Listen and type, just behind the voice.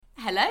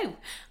Hello,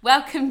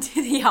 welcome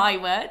to the I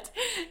Word.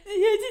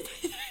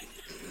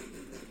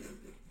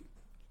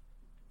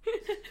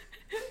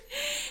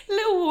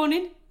 Little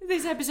warning,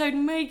 this episode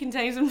may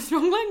contain some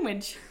strong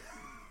language.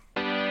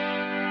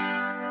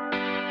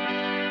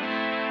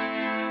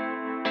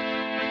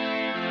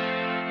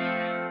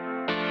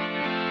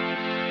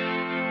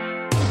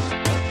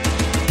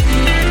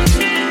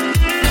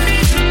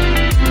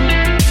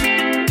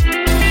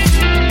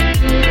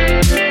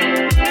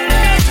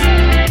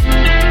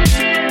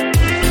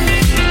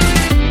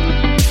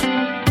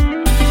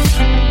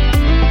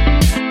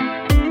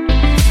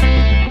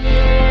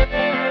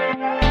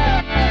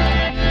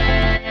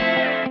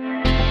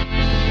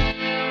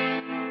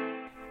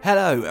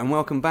 Hello and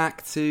welcome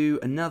back to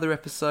another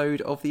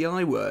episode of the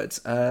I Word.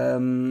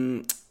 I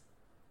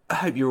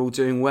hope you're all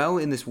doing well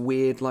in this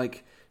weird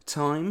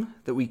time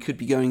that we could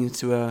be going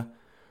into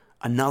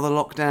another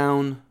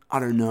lockdown. I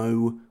don't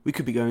know. We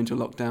could be going into a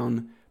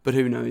lockdown, but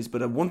who knows?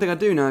 But one thing I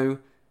do know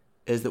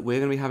is that we're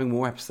going to be having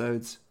more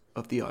episodes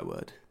of the I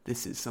Word.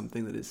 This is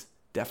something that is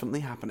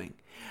definitely happening.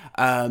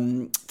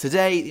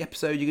 Today, the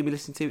episode you're going to be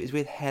listening to is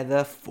with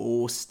Heather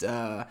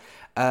Forster.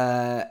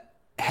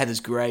 Heather's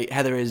great.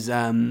 Heather is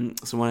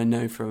someone I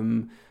know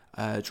from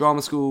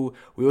drama school.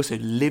 We also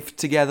lived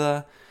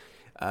together.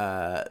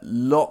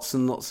 Lots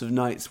and lots of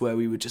nights where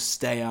we would just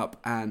stay up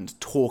and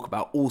talk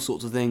about all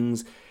sorts of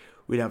things.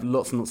 We'd have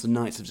lots and lots of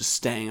nights of just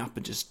staying up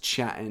and just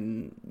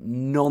chatting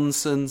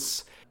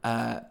nonsense.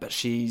 But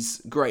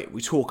she's great.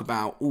 We talk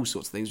about all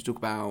sorts of things. We talk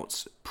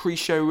about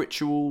pre-show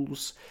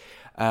rituals,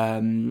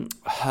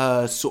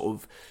 her sort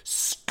of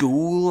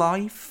school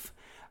life,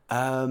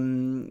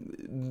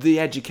 the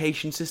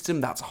education system.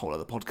 That's a whole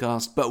other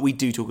podcast, but we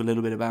do talk a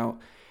little bit about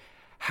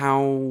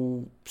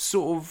how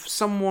sort of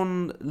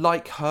someone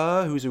like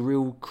her, who's a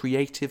real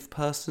creative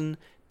person,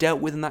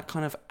 dealt with in that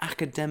kind of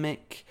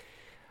academic,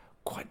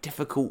 quite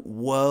difficult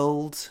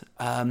world.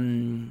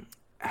 And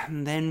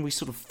then we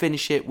sort of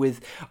finish it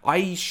with,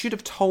 I should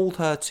have told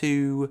her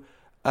to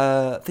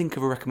think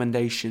of a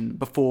recommendation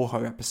before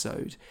her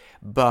episode,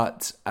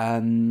 but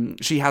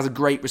she has a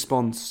great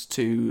response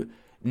to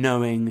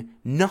knowing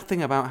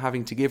nothing about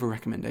having to give a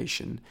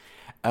recommendation.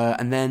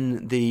 And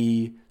then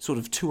the sort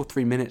of 2 or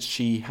 3 minutes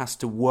she has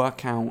to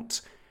work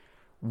out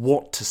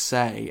what to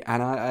say.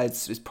 And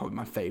it's probably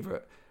my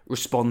favourite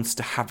response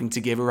to having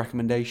to give a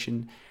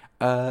recommendation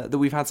that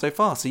we've had so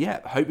far. So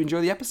yeah, hope you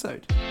enjoy the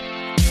episode.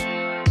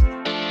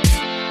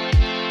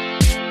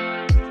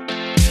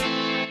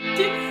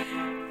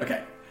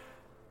 Okay.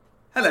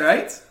 Hello,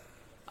 mate.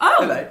 Oh,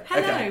 hello.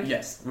 Hello. Okay,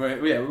 yes.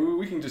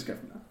 We can just go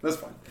from there. That's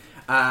fine.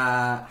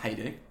 How you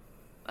doing?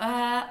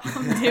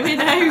 I'm doing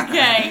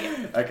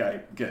okay.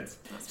 Okay, good.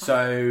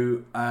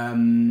 So,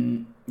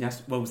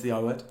 yes, what was the I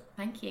word?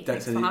 Thank you.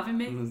 Thanks for having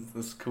me.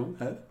 That's cool.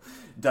 Huh?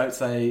 Don't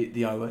say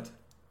the I word.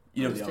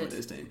 You know what the I word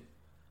is, do you?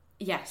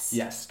 Yes.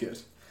 Yes, good.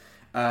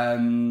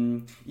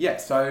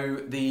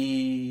 So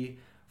the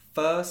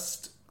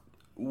first,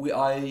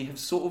 I have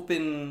sort of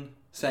been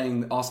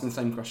asking the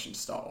same question to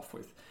start off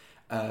with.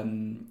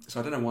 So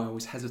I don't know why I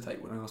always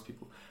hesitate when I ask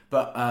people.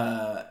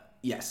 But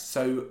yes,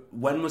 so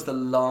when was the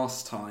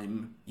last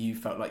time you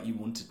felt like you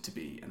wanted to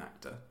be an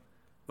actor?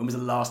 When was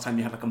the last time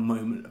you had a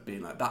moment of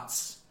being like,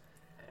 that's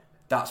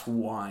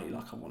why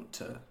I want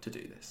to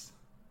do this?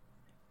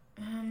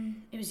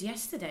 It was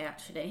yesterday,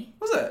 actually.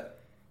 Was it?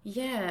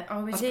 Yeah,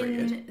 I was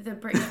in the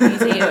British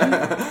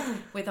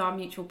Museum with our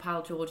mutual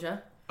pal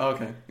Georgia. Oh,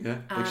 okay, yeah.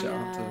 Big shout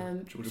out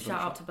to Georgia.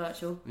 Shout out to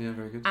Birchall. Yeah,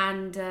 very good.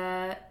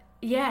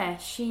 And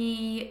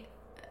she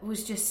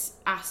was just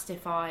asked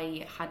if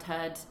I had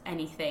heard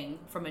anything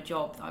from a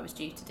job that I was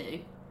due to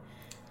do.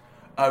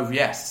 Oh,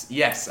 yes.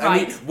 Right.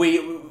 I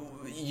mean,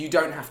 you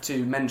don't have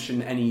to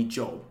mention any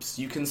jobs.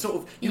 You can can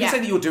say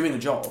that you're doing a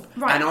job,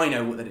 right, and I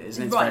know what that is,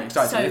 and it's very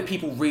exciting. So if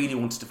people really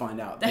wanted to find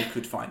out, they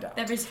could find out.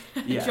 There is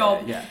a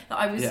job that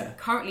I was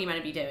currently meant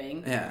to be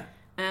doing. Yeah.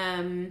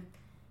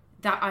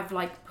 That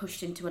I've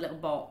pushed into a little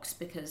box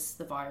because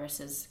the virus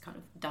has kind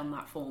of done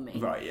that for me.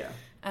 Right, yeah.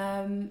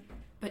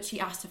 But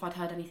she asked if I'd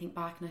heard anything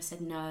back, and I said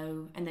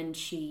no. And then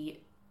she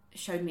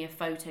showed me a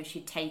photo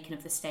she'd taken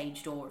of the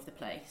stage door of the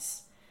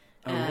place.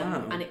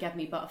 Wow. And it gave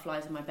me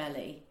butterflies in my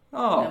belly.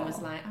 Oh. And I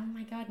was like, oh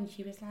my God. And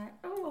she was like,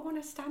 oh, I want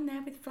to stand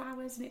there with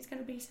flowers and it's going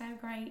to be so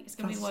great. It's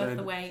going to be worth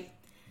the wait.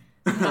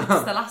 And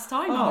that's the last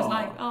time. I was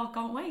like, oh,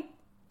 can't wait.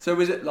 So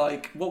was it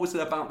what was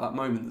it about that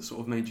moment that sort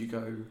of made you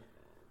go...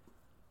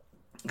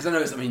 Because I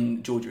know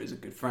Georgia is a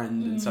good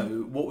friend, and so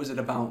what was it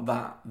about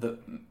that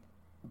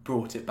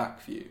brought it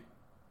back for you?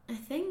 I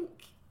think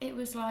it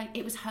was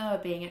her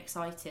being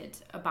excited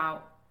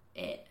about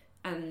it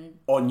and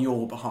on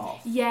your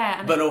behalf.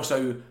 Yeah, but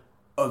also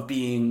of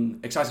being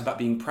excited about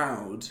being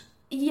proud.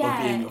 Yeah,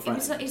 of being your friend.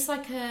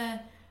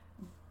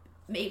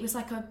 It was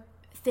like a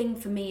thing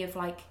for me of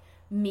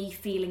me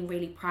feeling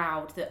really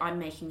proud that I'm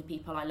making the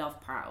people I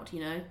love proud.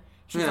 You know.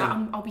 She was like,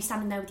 I'll be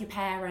standing there with your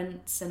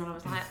parents, and I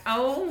was like,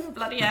 oh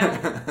bloody hell.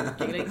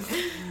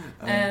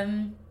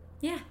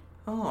 Yeah.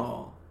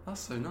 Oh,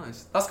 That's so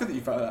nice. That's good that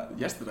you found that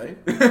yesterday.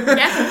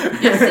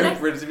 Yeah, yesterday.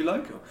 Relatively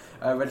local.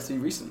 Relatively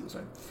recent,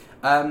 sorry.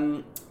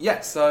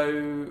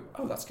 So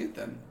that's good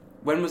then.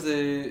 When was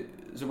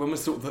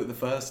sort of the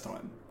first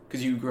time?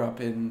 Because you grew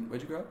up in...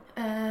 Where'd you grow up?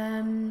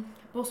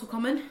 Borsal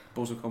Common.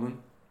 Borsal Common.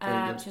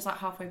 Which is like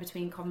halfway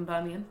between Common and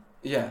Birmingham.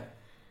 Yeah.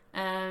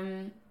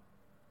 When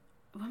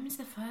was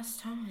the first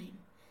time?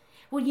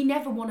 Well, you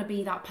never want to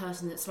be that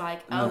person that's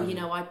like,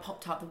 I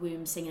popped out the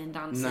womb singing and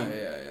dancing. No,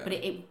 yeah. But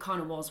it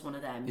kind of was one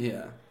of them.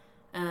 Yeah.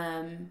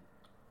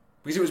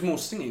 Because it was more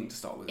singing to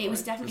start with. It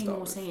was definitely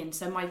more singing.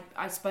 So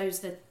I suppose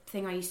the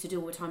thing I used to do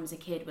all the time as a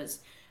kid was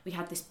we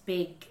had this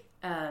big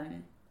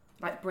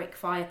brick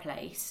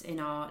fireplace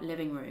in our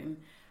living room,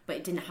 but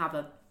it didn't have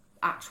a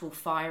actual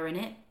fire in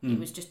it. It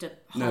was just a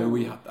hole. No,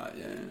 we had that.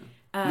 Yeah.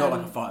 Not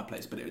like a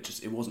fireplace, but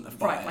it wasn't a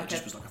fire. Right, it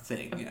just was like a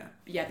thing.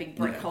 Big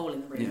brick hole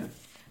in the room.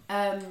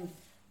 Yeah.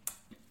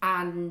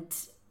 And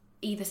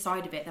either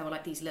side of it, there were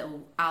like these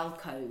little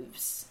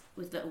alcoves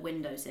with little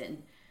windows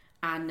in,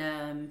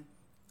 and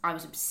I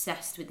was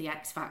obsessed with the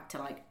X Factor,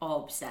 like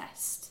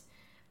obsessed,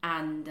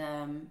 and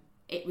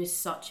it was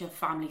such a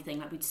family thing.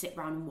 Like we'd sit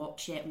around and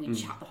watch it, and we'd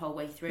chat the whole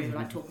way through,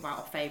 like talk about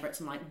our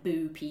favourites and like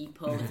boo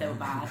people if they were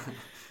bad.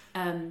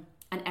 And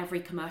every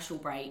commercial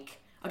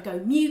break, I'd go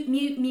mute,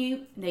 mute,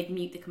 mute, and they'd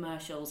mute the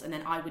commercials, and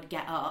then I would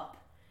get up,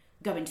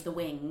 go into the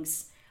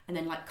wings, and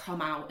then like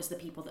come out as the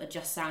people that had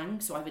just sang.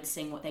 So I would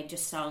sing what they'd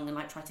just sung and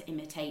like try to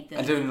imitate them.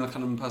 And doing like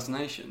kind of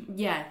impersonation.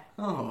 Yeah.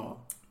 Oh,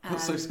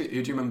 that's so sweet.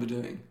 Who do you remember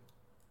doing?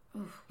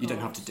 Oh, you don't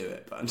have to do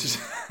it, but I'm just.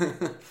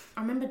 I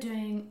remember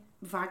doing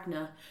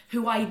Wagner,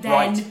 who I then.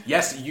 Right.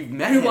 Yes, you've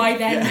met him. Who I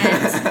then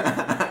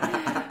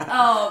met.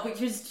 Oh, which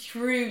was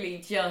truly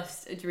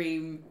just a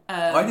dream.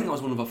 I think that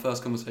was one of our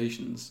first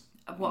conversations.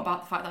 What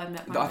about the fact that I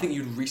met Wagner? I think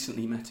you'd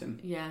recently met him.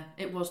 Yeah,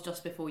 it was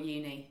just before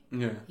uni.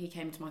 Yeah. He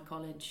came to my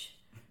college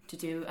to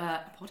do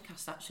a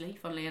podcast, actually,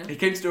 funnily enough. He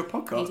came to do a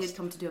podcast? He did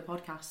come to do a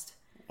podcast.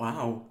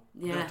 Wow.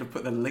 Yeah. We'll have to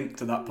put the link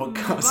to that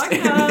podcast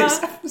in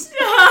this episode.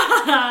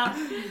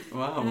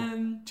 Wow.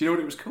 Do you know what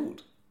it was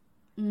called?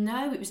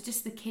 No, it was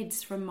just the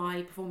kids from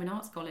my performing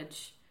arts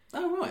college.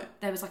 Oh, right.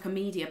 There was like a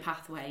media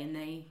pathway and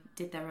they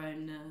did their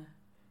own...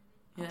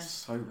 That's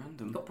so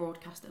random. Got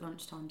broadcast at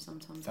lunchtime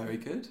sometimes. Very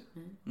good.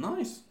 Yeah.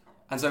 Nice.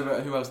 And so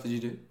who else did you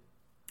do?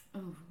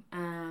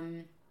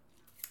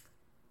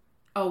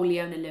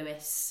 Leona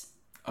Lewis.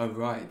 Oh,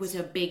 right. Was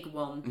a big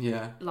one.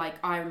 Yeah. Like,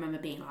 I remember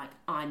being like,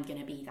 I'm going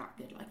to be that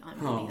good. Like, I'm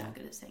going to be that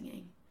good at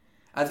singing.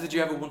 And did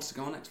you ever want to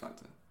go on X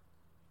Factor?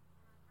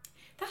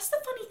 That's the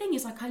funny thing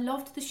is, like, I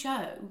loved the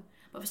show,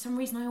 but for some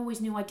reason I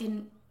always knew I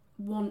didn't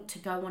want to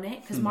go on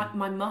it, because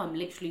my mum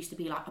literally used to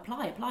be like,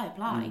 apply. And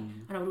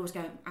I would always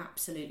go,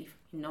 absolutely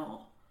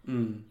not. You're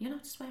not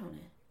allowed to swear on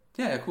it.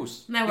 Yeah, of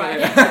course. No way.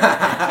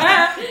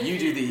 Yeah. You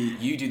do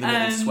the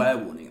little swear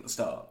warning at the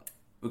start.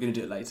 We're going to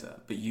do it later,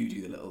 but you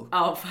do the little...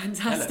 Oh,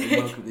 fantastic.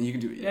 Hello, welcome. You can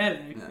do it, yeah.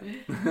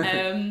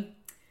 Hello.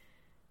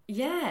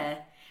 Yeah.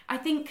 I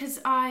think because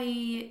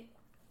I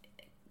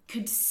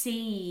could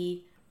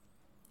see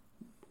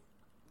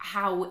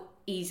how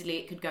easily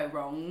it could go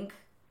wrong.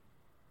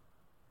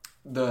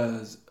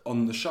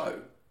 On the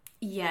show?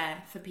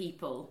 Yeah, for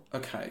people.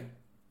 Okay.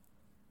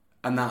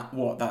 And that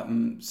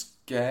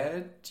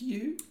scared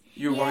you?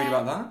 You were worried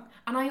about that?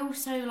 And I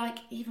also, like,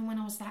 even when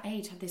I was that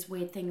age, had this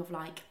weird thing of,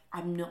 like,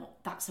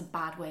 that's a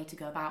bad way to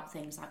go about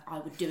things. Like, I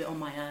would do it on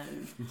my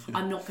own.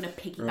 I'm not going to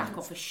piggyback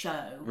off a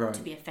show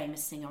to be a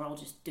famous singer. I'll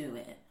just do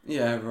it.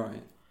 Yeah,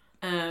 right.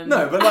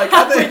 No, but, like,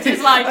 I think... Which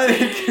is, like,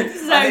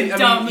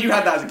 dumb. I mean, you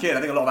had that as a kid. I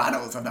think a lot of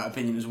adults have that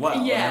opinion as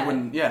well. Yeah. I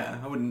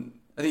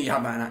think you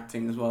have that in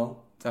acting as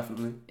well,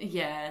 definitely.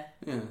 Yeah.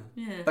 Yeah.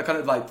 That kind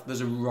of, like,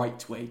 there's a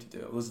right way to do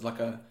it. It was like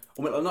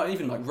not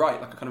even, like, right,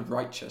 like a kind of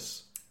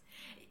righteous...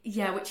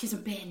 Yeah, which is a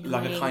bit annoying.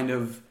 Like a kind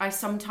of... I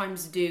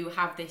sometimes do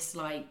have this,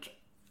 like,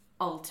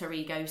 alter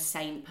ego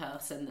saint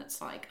person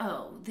that's like,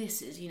 oh,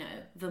 this is,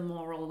 the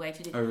moral way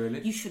to do it. Oh, really?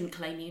 You shouldn't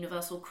claim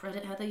universal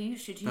credit, Heather. You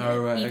should,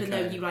 right, even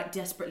though you, like,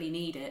 desperately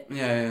need it.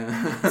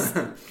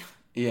 Yeah.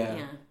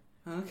 Yeah.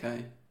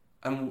 Okay.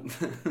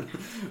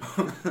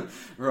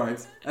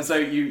 Right. And so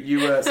you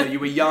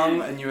were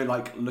young and you were,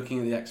 like, looking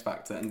at the X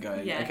Factor and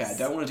going, okay, I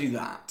don't want to do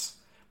that,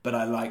 but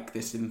I like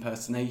this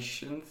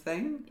impersonation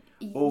thing.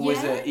 Or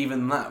was it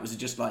even that? Was it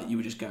just like you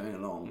were just going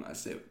along?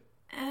 That's it.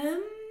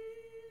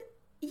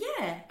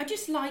 Yeah,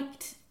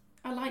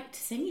 I liked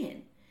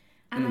singing,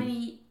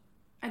 and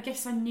I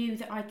guess I knew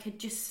that I could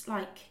just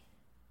like.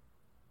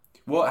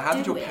 How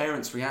did your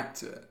parents react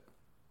to it?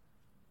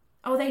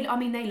 Oh, they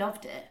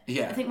loved it.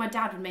 Yeah. I think my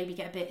dad would maybe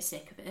get a bit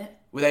sick of it.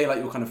 Were they like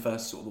your kind of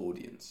first sort of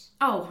audience?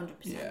 Oh, 100%.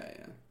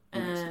 Yeah.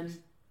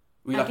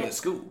 Were you like it at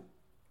school?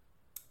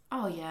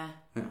 Oh, yeah.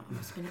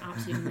 It's been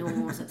absolute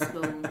noise at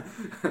school.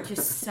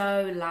 Just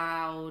so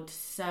loud,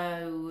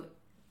 so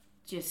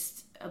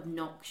just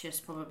obnoxious,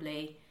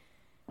 probably.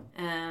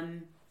 Yeah,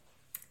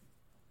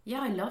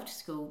 I loved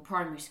school,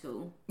 primary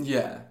school.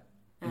 Yeah.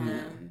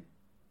 I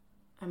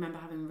remember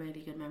having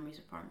really good memories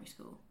of primary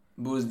school.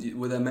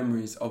 Were there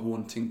memories of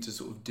wanting to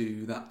sort of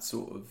do that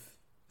sort of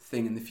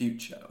thing in the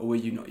future, or were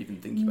you not even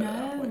thinking about it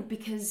at that point? No,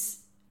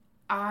 because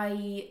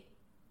I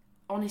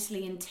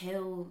honestly,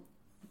 until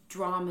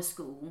drama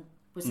school,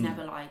 was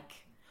never like,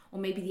 or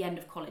maybe the end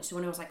of college, so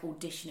when I was like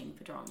auditioning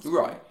for drama school,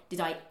 Right. did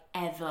I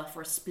ever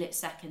for a split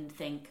second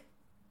think,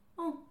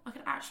 oh, I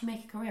could actually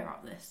make a career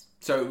out of this.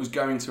 So it was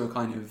going to a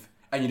kind of,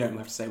 and you don't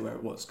have to say where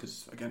it was,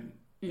 because again,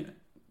 you know,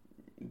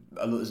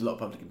 there's a lot of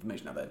public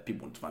information out there.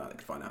 People want to find out, they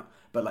could find out.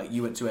 But like,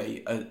 you went to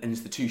an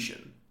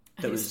institution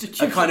that was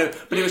a kind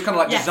of, but it was kind of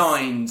like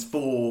designed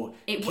for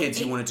kids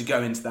who wanted to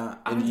go into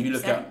that. And 100%. you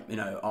look at, you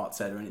know,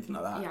 Arts Ed or anything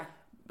like that. Yeah.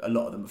 A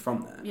lot of them are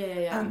from there.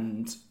 Yeah.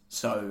 And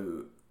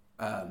so,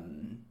 I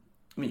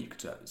mean, you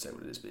could say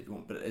what it is, but if you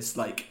want, but it's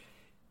like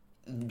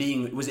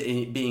being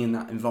in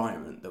that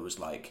environment that was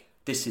like,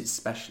 this is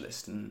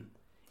specialist, and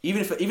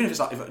even if it's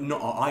like, if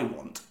not what I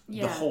want,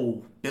 the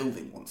whole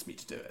building wants me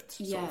to do it,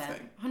 sort of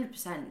thing.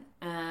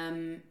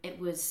 100%. It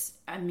was,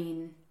 I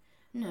mean,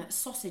 no,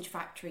 sausage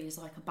factory is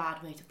like a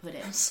bad way to put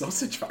it.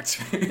 Sausage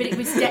factory. But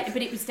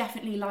it was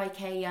definitely like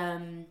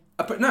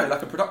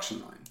like a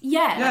production line.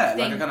 Yeah,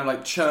 like a kind of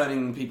like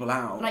churning people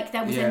out. Like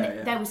there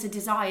was a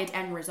desired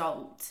end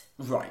result.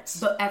 Right.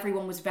 But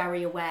everyone was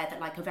very aware that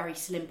like a very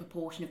slim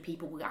proportion of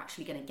people were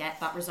actually going to get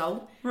that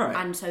result. Right.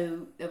 And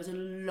so there was a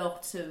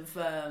lot of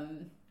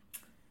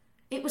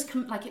it was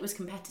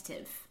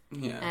competitive.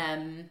 Yeah.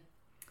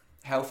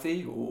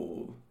 Healthy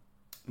or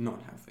not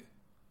healthy?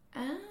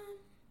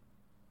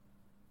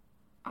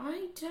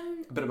 I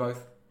don't. A bit of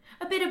both.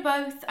 A bit of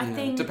both. I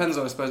think. Depends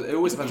on, I suppose. It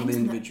always depends on the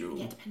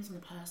individual. It depends on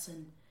the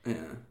person.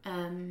 Yeah.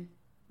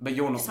 But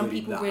you're not. Some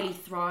really people that. really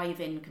thrive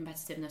in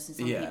competitiveness, and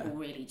some people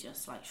really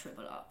just like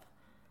shrivel up.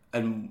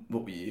 And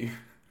what were you?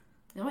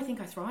 No, I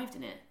think I thrived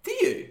in it. Do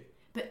you?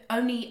 But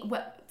only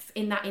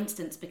in that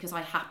instance because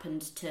I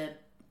happened to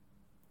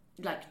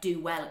like do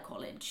well at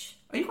college.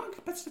 Are you quite a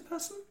competitive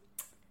person?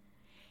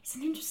 It's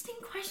an interesting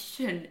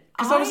question.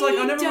 Because I was like,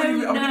 I've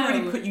never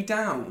really put you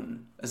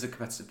down as a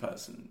competitive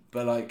person,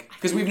 but like,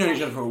 because we've known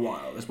each other for a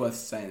while. It's worth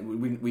saying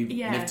we've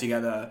lived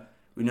together.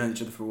 We've known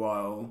each other for a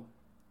while.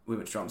 We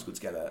went to drama school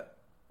together,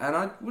 and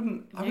I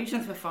wouldn't. I've known each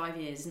other for 5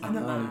 years. Isn't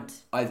that mad?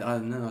 I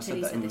know. I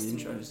said that in one of the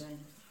intros.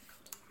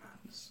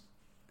 Madness.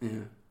 Yeah,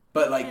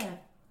 but like,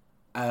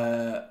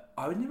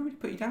 I would never really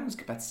put you down as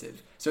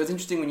competitive. So it's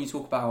interesting when you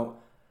talk about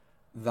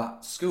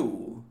that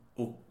school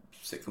or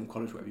sixth form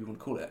college, whatever you want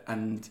to call it,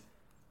 and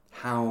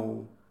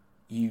how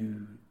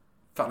you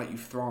felt like you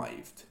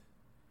thrived.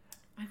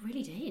 I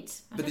really did.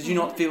 But did you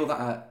not feel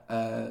that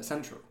at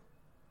Central?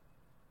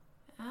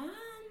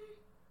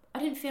 I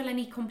didn't feel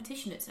any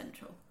competition at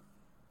Central.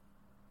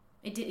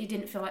 It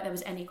didn't feel like there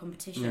was any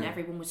competition. Yeah.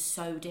 Everyone was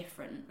so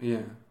different.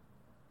 Yeah.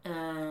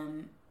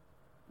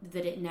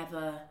 That it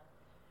never.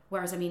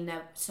 Whereas I mean,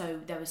 there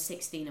was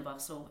 16 of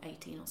us or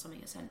 18 or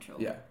something at Central.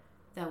 Yeah.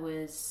 There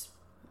was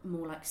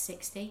more like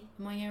 60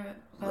 in my year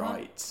at Bella.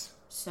 Right.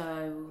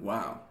 So.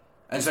 Wow.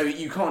 And so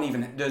you can't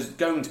even. There's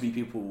going to be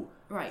people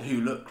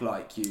who look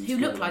like you, who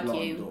look like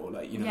you, or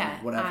like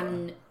whatever.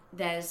 And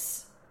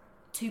there's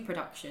 2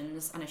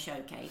 productions and a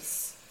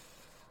showcase,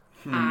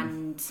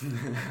 and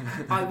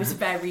I was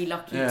very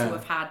lucky to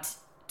have had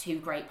 2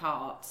 great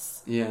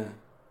parts. Yeah.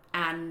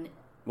 And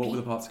what were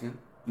the parts again?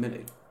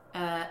 Millie.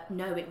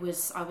 No, it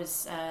was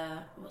what's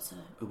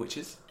The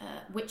Witches.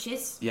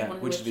 Witches. Yeah, one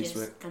of the Witches of witches,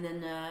 Eastwick. and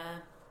then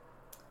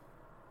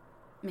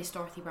Miss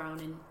Dorothy Brown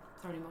in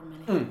Throwing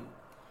Modern Millie.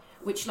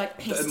 Which like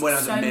pissed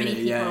so many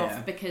people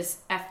off because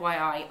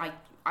FYI,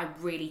 I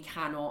really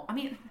cannot. I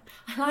mean,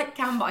 I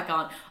can, but I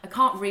can't. I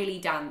can't really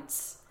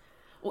dance,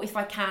 or if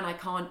I can, I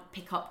can't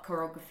pick up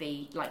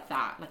choreography like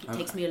that. Like it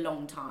takes me a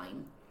long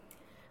time.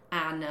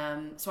 And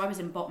so I was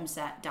in bottom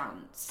set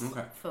dance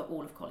for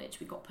all of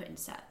college. We got put in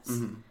sets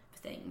for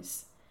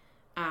things,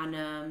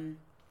 and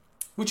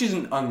which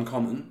isn't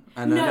uncommon.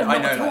 And no, I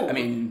know. At all. I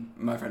mean,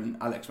 my friend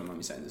Alex reminded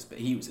me saying this, but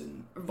he was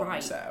in bottom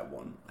set at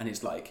one, and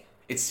it's like.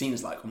 It's seen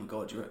as like, oh my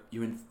god,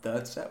 you're in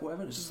third set or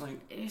whatever. It's just like,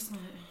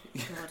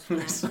 God,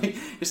 it's like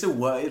you're still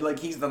worried. Like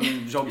he's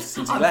done jobs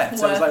since he left.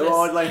 So it's like,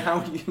 well, like how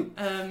do you?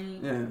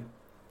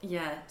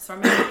 Yeah. So I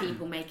remember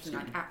people making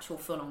like actual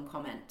full-on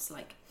comments,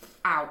 like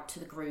out to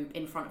the group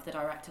in front of the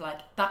director,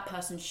 like that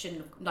person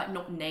shouldn't have, like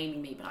not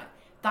naming me, but like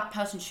that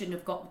person shouldn't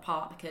have got the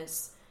part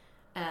because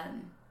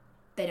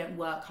they don't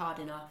work hard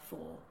enough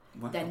or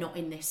they're not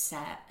in this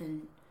set.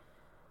 And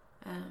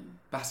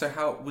so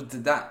how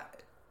did that?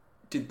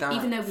 Did that?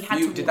 Even though we had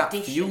to did that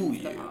audition fuel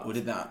for the you, part, or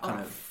did that kind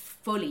of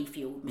fully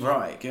fueled me?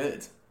 Right,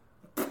 good.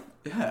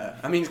 Yeah,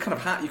 I mean, it's kind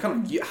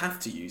of you have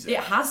to use it. It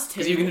has to.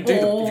 Because you're going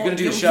to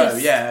do the show,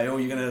 or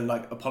you're going to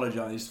like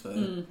apologise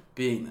for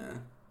being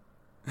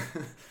there.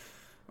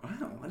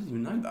 Wow, I didn't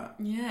even know that.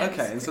 Yeah.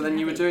 Okay, and so then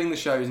you were doing the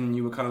shows, and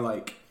you were kind of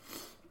like,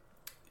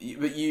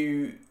 but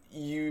you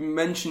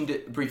mentioned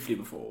it briefly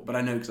before, but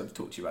I know because I've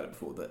talked to you about it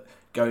before that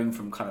going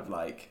from kind of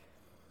like,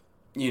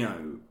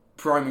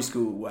 primary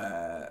school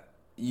where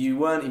you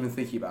weren't even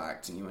thinking about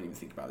acting, you weren't even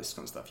thinking about this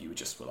kind of stuff, you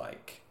were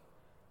like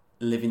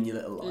living your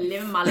little life.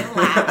 Living my little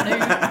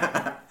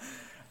life.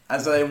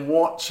 And so then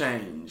what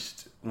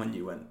changed when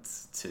you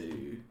went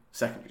to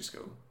secondary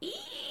school?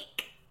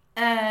 Eek.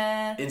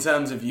 In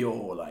terms of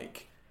your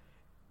like,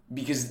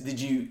 because did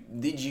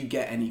you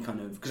get any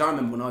kind of? Because I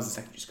remember when I was in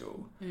secondary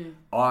school,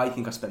 I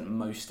think I spent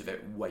most of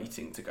it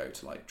waiting to go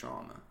to like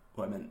drama.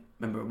 Or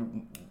remember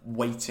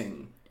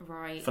waiting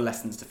for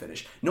lessons to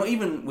finish. Not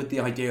even with the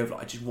idea of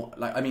like I just want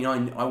like I mean I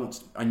knew I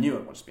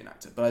wanted to be an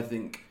actor, but I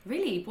think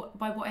really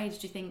by what age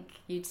do you think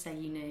you'd say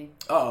you knew?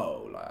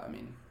 Oh, like I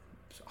mean,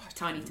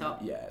 tiny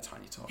top. Yeah,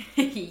 tiny top.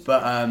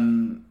 But I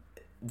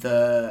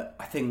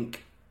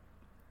think.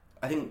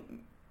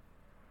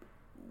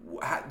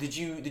 Did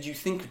you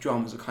think of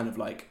drama as a kind of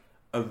like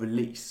a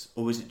release,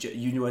 or was it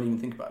you weren't even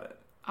think about it?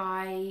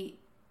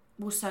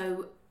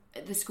 So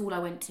the school I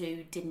went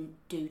to didn't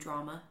do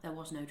drama. There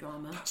was no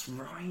drama. That's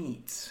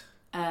right.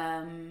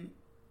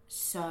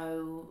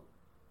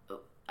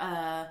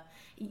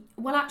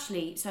 Well,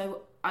 actually,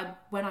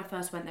 when I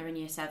first went there in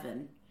year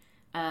 7,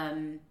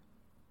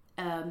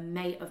 a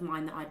mate of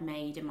mine that I'd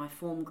made in my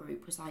form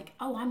group was like,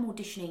 "Oh, I'm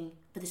auditioning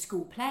for the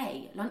school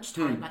play at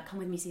lunchtime. Like, come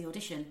with me to the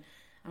audition."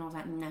 And I was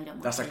like, "No, don't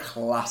want That's to." a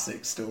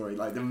classic story.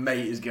 Like the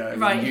mate is going,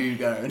 right. You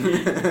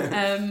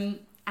going.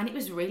 And it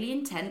was really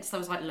intense. There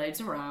was like loads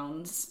of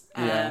rounds.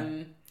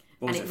 And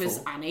it was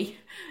for? Annie.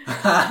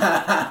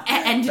 It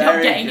ended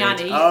up getting good.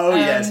 Annie. Oh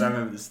yes, I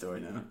remember the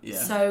story now. Yeah.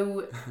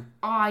 So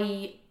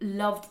I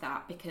loved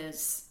that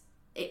because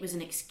it was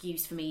an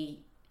excuse for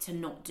me to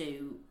not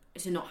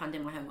hand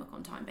in my homework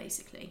on time,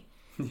 basically.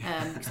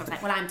 Because I was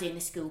like, well, I'm doing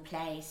the school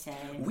play, so...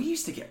 We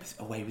used to get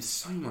away with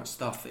so much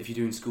stuff if you're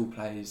doing school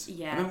plays.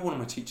 Yeah. I remember one of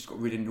my teachers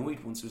got really annoyed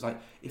once. It was like,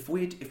 if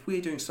we're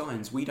doing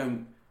science, we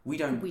don't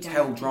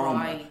tell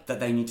drama that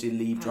they need to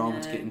leave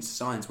drama to get into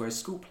science. Whereas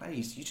school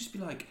plays, you just be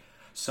like,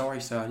 sorry,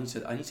 sir, I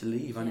need to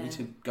leave. I need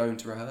to go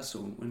into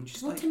rehearsal. And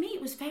just to me,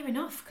 it was fair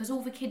enough because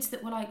all the kids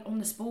that were like on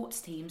the sports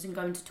teams and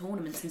going to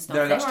tournaments and stuff,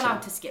 they were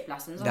allowed to skip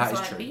lessons. I was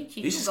like,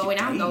 you used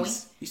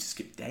to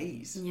skip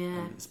days.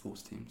 Yeah. The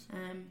sports teams.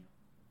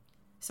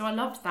 So I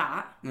loved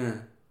that. Yeah.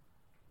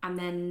 And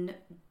then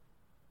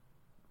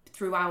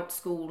throughout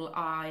school,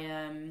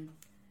 I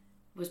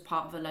was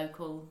part of a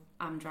local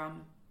Amdram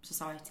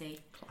society.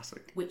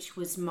 Classic. Which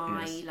was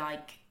my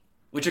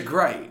which are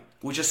great,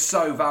 which are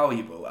so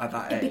valuable at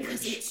that age.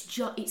 Because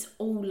it's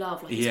all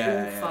love, like it's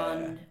all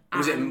fun.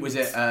 Yeah. Was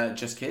it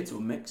just kids or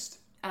mixed?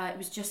 It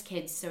was just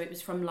kids, so it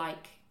was from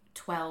like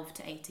 12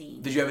 to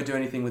 18. Did you ever do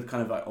anything with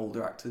kind of like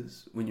older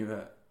actors when you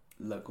were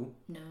local?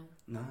 No.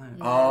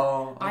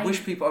 Oh, I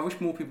wish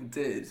more people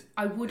did.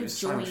 I would have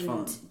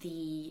joined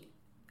the.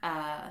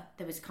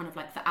 There was kind of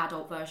like the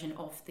adult version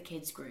of the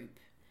kids group.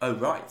 Oh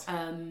right.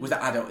 Was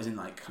that adult as in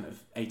like kind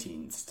of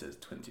 18s to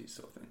 20s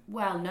sort of thing?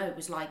 Well, no, it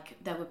was like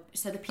the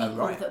people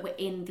that were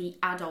in the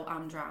adult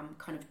Amdram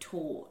kind of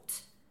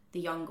taught the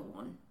younger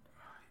one,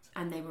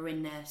 and they were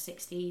in their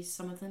 60s,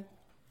 some of them.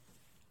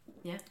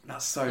 Yeah,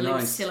 that's so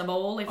nice. Still a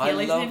ball if you're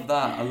listening.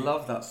 I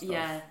love that stuff.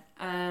 Yeah,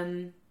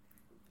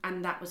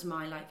 and that was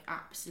my like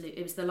absolute.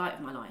 It was the light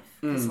of my life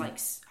because like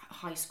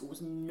high school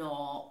was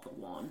not the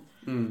one.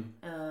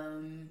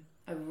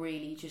 I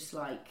really just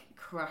like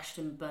crashed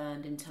and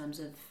burned in terms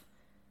of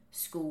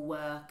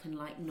schoolwork and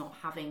like not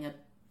having a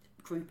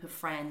group of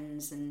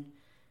friends, and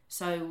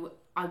so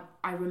I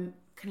can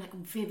like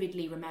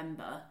vividly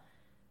remember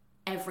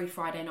every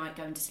Friday night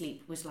going to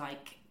sleep was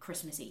like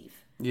Christmas Eve.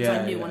 So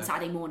I knew on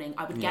Saturday morning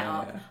I would get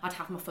up, I'd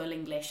have my full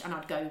English, and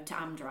I'd go to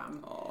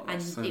Amdram,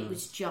 and it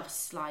was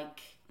just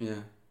like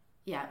it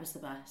was the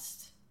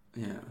best. I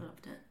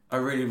loved it. I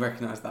really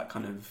recognise that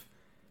kind of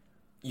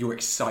you're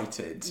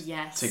excited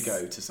to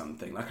go to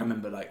something. Like I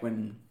remember like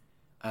when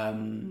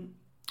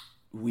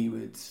we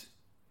would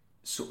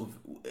sort of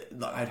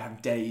like I'd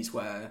have days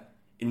where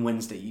in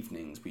Wednesday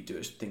evenings we'd do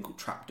a thing called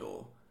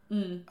Trapdoor,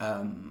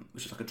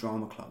 which is like a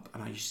drama club,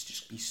 and I used to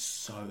just be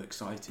so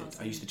excited.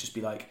 I used to just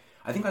be like,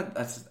 I think it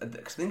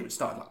would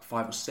start at like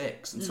 5 or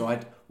 6, and so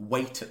I'd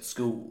wait at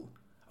school.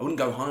 I wouldn't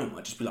go home.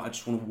 I'd just be like, I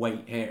just want to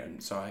wait here,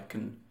 and so I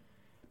can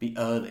be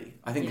early.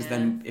 I think because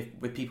then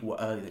if people were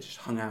early, they just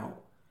hung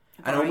out.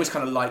 And I almost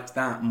kind of liked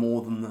that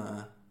more than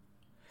the...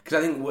 Because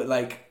I think we're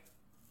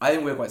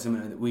quite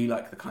similar, that we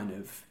like that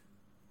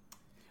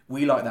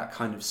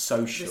kind of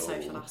social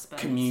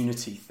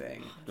community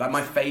thing. Like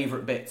my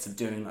favourite bits of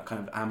doing like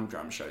kind of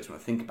Amdram shows, when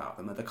I think about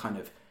them, are the kind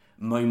of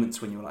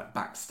moments when you're like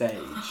backstage.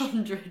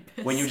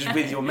 100%. When you're just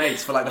with your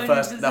mates for like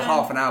the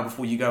half an hour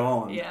before you go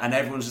on, and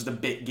everyone's just a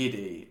bit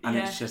giddy, and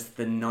it's just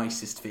the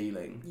nicest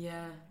feeling.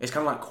 Yeah. It's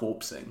kind of like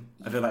corpsing.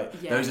 I feel like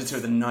those are two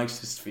of the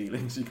nicest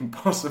feelings you can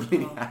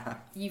possibly have.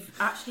 You've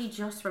actually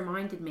just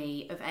reminded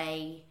me of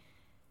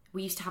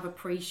we used to have a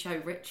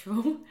pre-show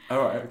ritual.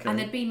 Oh, right, okay. And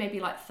there'd be maybe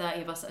like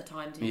 30 of us at a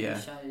time doing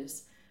these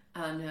shows.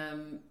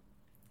 And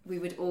we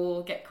would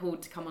all get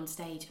called to come on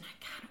stage, and I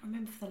can't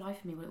remember for the life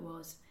of me what it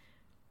was.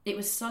 It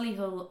was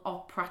Solihull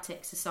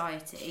Operatic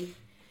Society,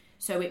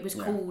 so it was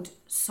called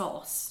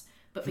SOS,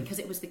 but because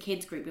it was the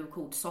kids group, we were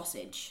called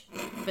Sausage,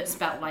 but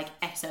spelt like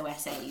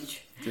SOSH.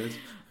 Good.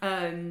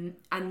 And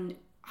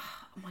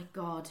oh my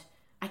god,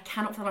 I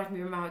cannot for the life of me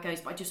remember how it goes,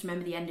 but I just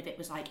remember the end of it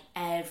was like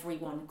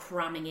everyone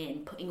cramming in,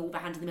 putting all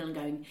their hands in the middle and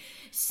going,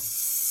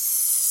 sausage!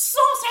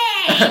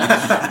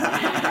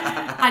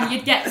 And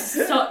you'd get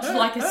such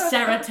like a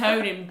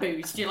serotonin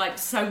boost. You're like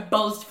so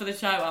buzzed for the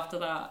show after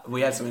that.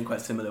 We had something quite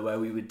similar where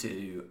we would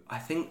do, I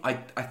think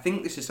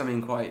this is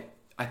something quite,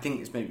 I think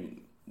it's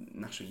maybe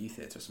National Youth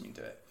Theatre or something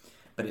do it,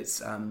 but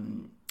it's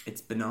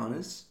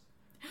bananas.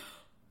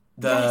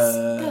 Yes,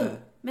 go.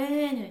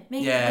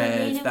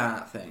 It's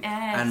that thing.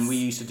 Yes. And we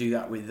used to do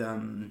that with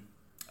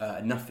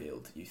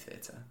Nuffield Youth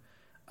Theatre.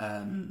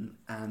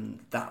 And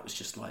that was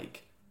just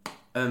like,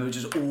 it was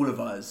just all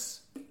of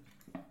us.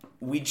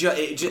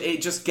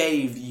 It just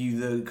gave you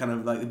the kind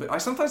of like, but I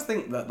sometimes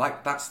think that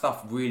like that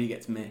stuff really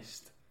gets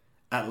missed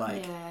at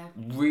like,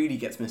 really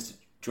gets missed at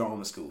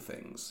drama school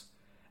things.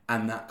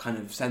 And that kind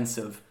of sense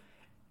of,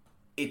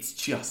 it's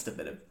just a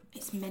bit of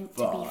it's meant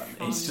fun. To be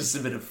fun. It's just a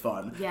bit of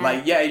fun. Yeah.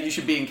 Like, yeah, you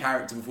should be in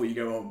character before you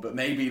go on, but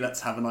maybe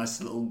let's have a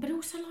nice little... But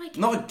also like...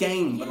 Not a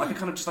game, but like a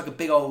kind of just like a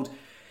big old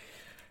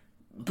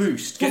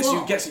boost. Gets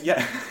you,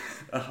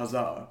 a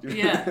huzzah.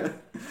 Yeah.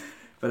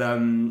 But,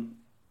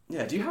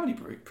 yeah, do you have any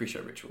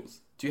pre-show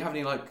rituals? Do you have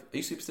any, like, are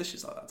you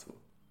superstitious like that at all?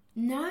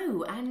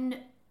 No, and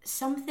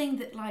something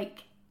that, like,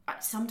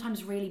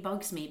 sometimes really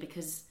bugs me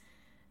because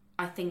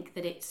I think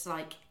that it's,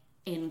 like,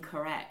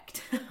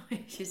 incorrect,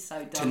 which is so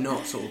dumb. To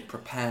not sort of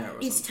prepare or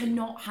is something? to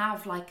not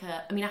have, like,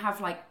 I mean, I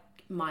have, like,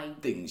 my...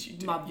 Things you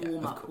do. My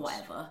warm-up,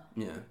 whatever.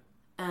 Yeah.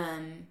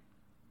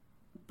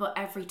 But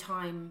every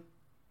time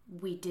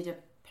we did a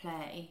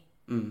play,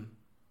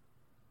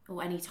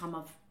 or any time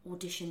I've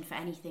auditioned for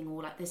anything,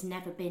 or, like, there's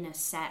never been a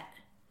set...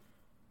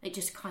 It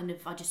just kind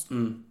of, I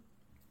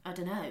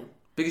don't know.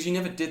 Because you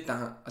never did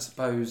that, I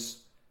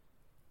suppose.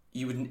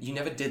 You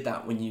never did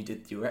that when you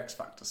did your X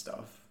Factor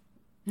stuff.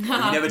 You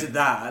never did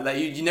that. Like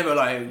you never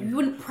like. You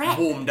wouldn't prep.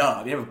 Warmed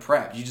up. You never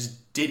prepped. You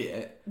just did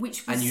it,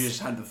 and you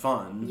just had the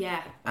fun.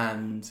 Yeah.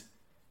 And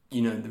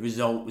the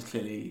result was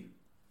clearly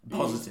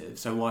positive.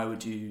 So why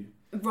would you?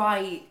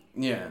 Right.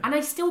 Yeah. And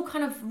I still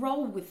kind of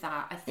roll with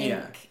that. I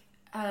think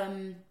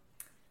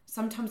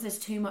sometimes there's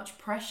too much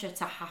pressure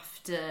to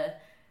have to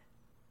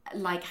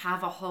like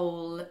have a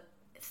whole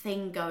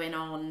thing going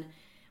on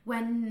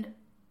when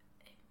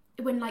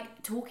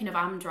like talking of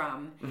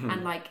Amdram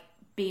and like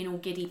being all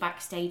giddy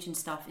backstage and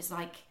stuff. It's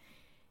like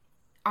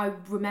I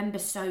remember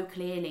so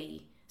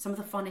clearly some of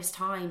the funnest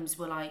times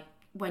were like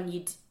when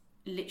you'd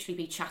literally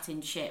be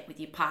chatting shit with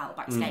your pal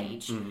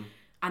backstage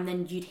and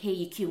then you'd hear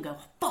your cue and go,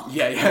 fuck,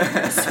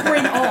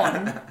 sprint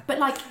on, but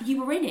like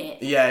you were in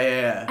it,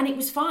 and it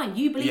was fine.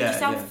 You believed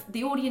yourself,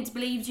 the audience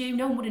believed you.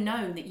 No one would have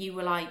known that you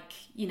were like,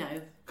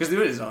 because the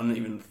audience aren't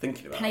even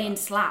thinking about playing that.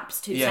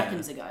 slaps 2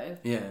 seconds ago.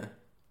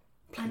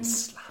 Playing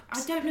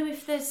slaps. I don't know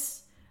if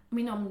there's, I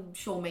mean, I'm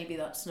sure maybe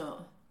that's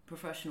not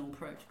professional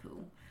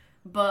protocol,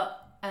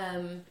 but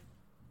I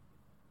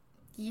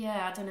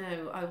don't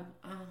know.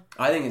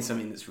 I think it's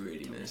something that's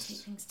really missed. Take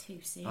things too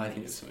seriously. I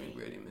think it's something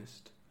really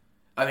missed.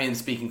 I mean,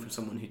 speaking from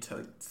someone who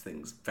takes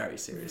things very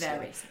seriously.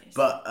 Very seriously.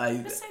 But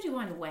so do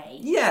I in a way.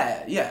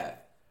 Yeah.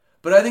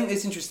 But I think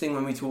it's interesting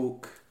when we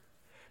talk,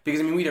 because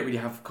I mean, we don't really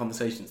have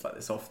conversations like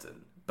this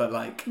often. But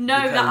like,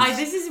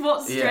 this is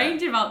what's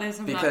strange about this.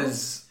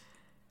 Because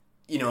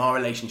our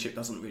relationship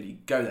doesn't really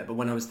go there. But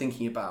when I was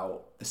thinking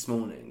about this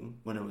morning,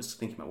 when I was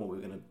thinking about what we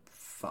were going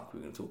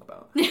to talk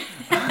about,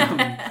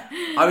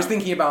 I was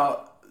thinking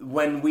about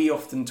when we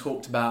often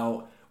talked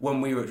about when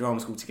we were at drama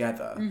school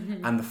together,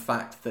 and the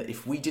fact that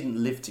if we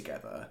didn't live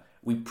together,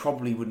 we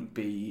probably wouldn't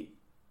be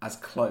as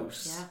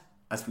close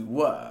as we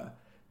were,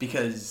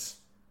 because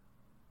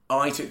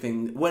I took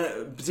things,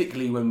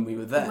 particularly when we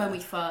were there, when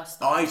we first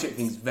started, I took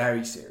things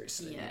very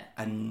seriously,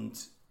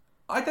 and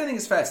I don't think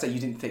it's fair to say you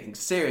didn't take things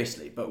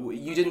seriously, but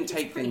you didn't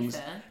take things.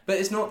 Fair. But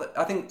it's not that.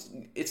 I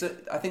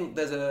think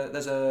there's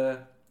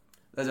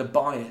a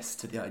bias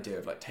to the idea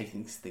of like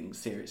taking things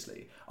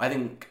seriously. I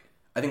think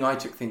I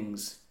took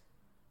things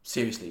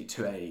seriously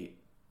to a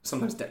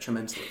sometimes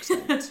detrimental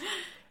extent,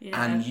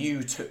 and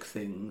you took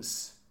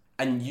things,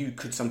 and you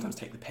could sometimes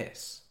take the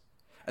piss,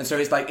 and so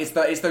it's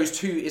those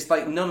two. It's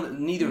like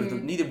neither of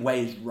them, neither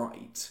way is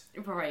right.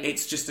 Right.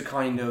 It's just a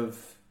kind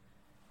of.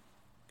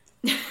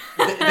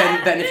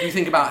 then if you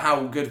think about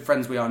how good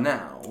friends we are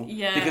now,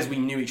 because we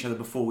knew each other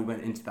before we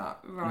went into that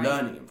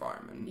learning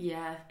environment.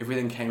 Yeah. If we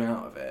then came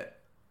out of it,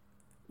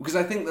 because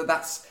I think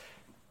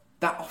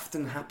that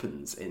often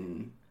happens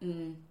in.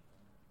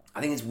 I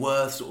think it's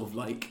worth sort of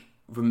like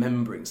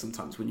remembering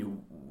sometimes when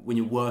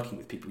you're working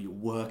with people, you're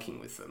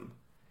working with them.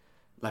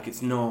 Like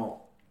it's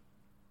not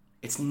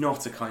a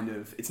kind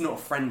of, it's not a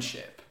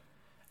friendship.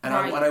 And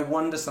I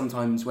wonder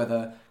sometimes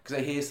whether, because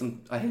I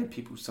hear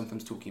people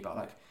sometimes talking about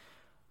like,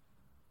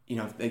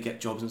 they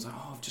get jobs and it's like,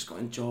 oh, I've just got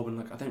a job and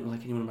like I don't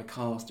like anyone in my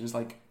cast, and it's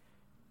like,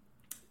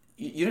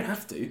 you don't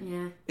have to.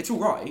 Yeah. It's all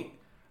right.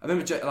 I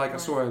remember I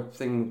saw a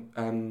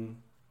thing,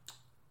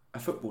 a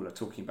footballer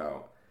talking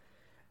about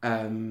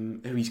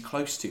who he's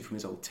close to from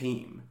his old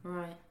team.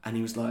 Right. And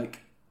he was like,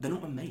 they're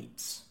not my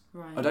mates.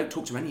 Right. I don't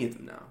talk to any of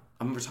them now.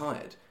 I'm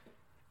retired.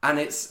 And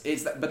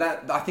but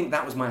I think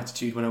that was my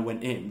attitude when I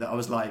went in, that I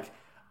was like,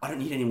 I don't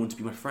need anyone to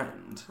be my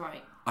friend.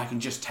 Right. I can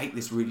just take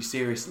this really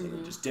seriously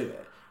and just do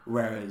it.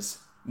 Whereas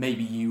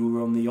maybe you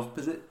were on the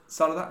opposite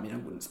side of that. I mean, I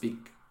wouldn't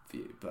speak for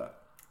you, but...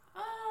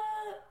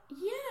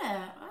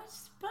 Yeah, I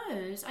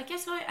suppose. I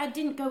guess I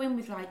didn't go in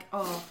with like,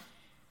 oh,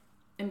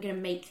 I'm going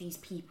to make these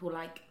people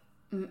like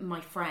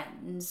my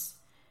friends.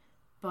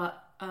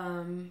 But,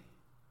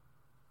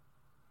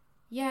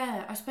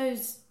 yeah, I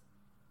suppose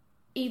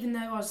even though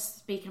I was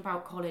speaking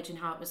about college and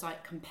how it was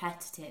like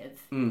competitive,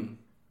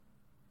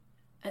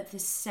 at the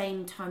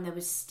same time there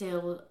was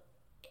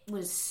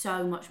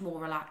so much more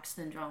relaxed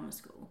than drama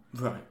school.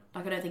 Right.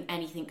 Like, I don't think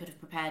anything could have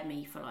prepared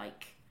me for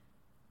like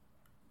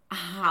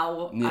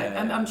how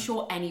I'm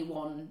sure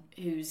anyone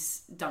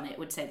who's done it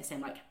would say the same,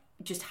 like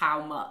just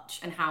how much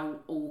and how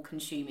all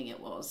consuming it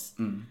was.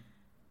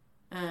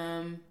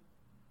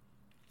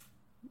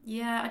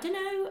 Yeah, I don't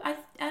know.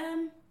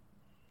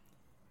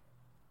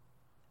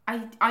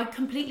 I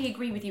completely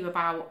agree with you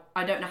about,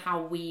 I don't know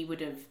how we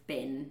would have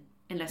been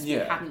unless we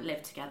hadn't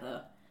lived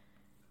together.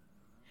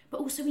 But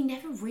also, we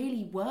never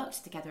really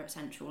worked together at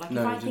Central. Like, if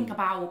I think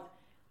about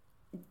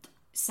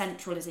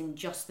Central as in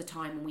just the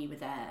time when we were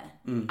there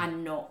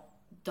and not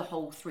the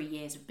whole 3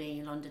 years of being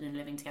in London and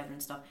living together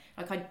and stuff.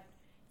 Like,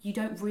 you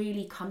don't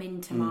really come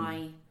into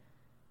my...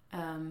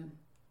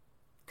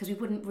 Because we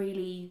wouldn't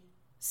really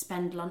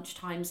spend lunch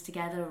times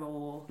together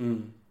or...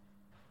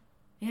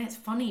 Yeah, it's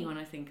funny when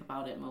I think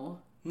about it more.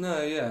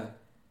 No, yeah.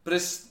 But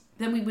it's...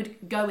 Then we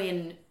would go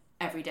in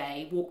every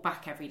day, walk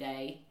back every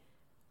day.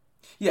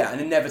 Yeah,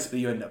 and inevitably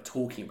you end up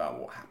talking about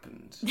what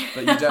happened.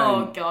 But you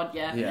don't... Oh, God,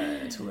 yeah. Yeah,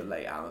 until the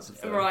late hours of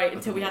the... Right,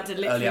 until we had to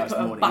literally put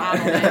a morning. ban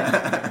on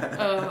it.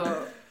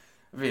 Oh.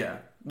 Yeah.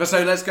 But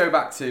so let's go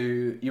back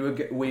to...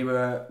 We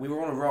were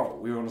on a roll.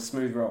 We were on a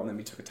smooth roll and then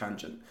we took a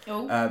tangent.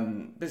 Oh.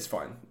 But it's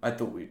fine. I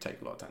thought we'd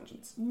take a lot of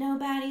tangents.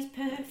 Nobody's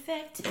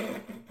perfect.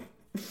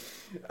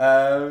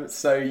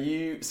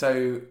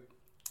 So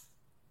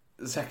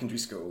secondary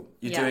school,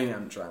 you're doing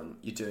Amdram,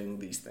 you're doing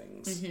these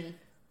things,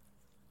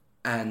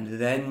 and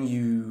then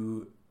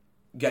you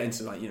get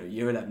into like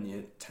year 11,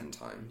 year 10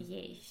 time.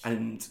 Yes.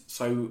 And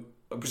so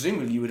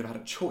presumably you would have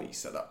had a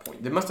choice at that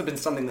point. There must have been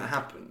something that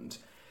happened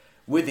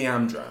with the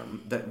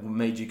Amdram that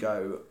made you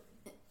go,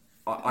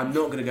 I'm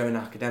not going to go an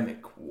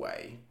academic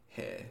way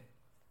here.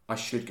 I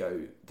should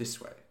go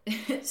this way.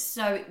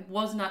 So it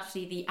wasn't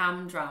actually the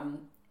Amdram.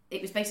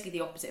 It was basically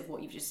the opposite of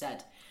what you've just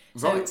said.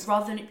 So Right.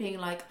 rather than it being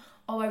like,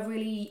 oh, I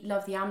really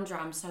love the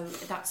Amdram, so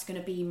that's going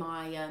to be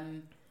my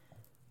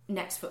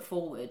next foot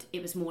forward,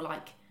 it was more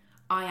like,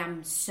 I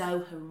am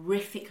so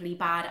horrifically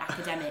bad at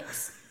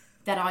academics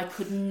that I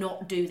could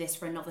not do this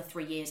for another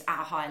 3 years at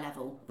a higher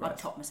level. Right. I'd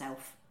top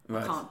myself.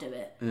 Right. I can't do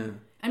it. Yeah.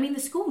 I mean, the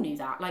school knew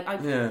that. Like,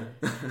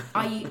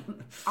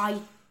 I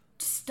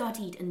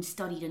studied and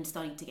studied and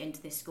studied to get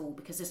into this school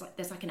because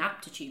there's like an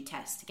aptitude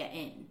test to get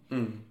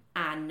in.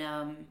 And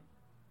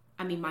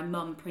I mean, my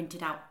mum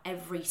printed out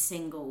every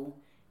single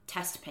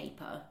test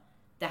paper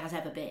there has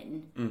ever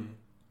been,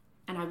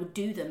 and I would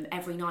do them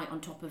every night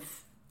on top of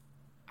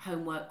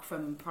homework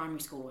from primary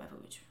school or whatever,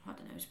 which I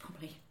don't know, is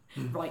probably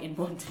writing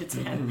 1 to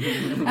 10.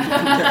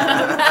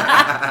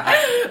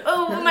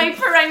 Oh, my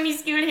primary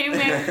school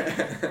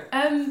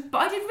homework. But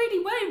I did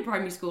really well in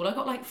primary school. I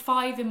got like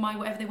 5 in my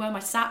whatever they were, my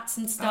SATs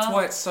and stuff. That's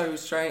why it's so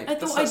strange.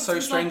 That's so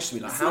strange to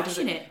me. Like, how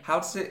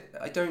does it?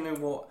 I don't know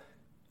what.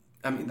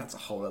 I mean, that's a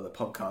whole other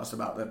podcast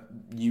about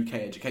the UK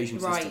education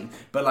system.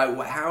 But like,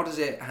 how does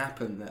it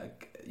happen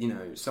that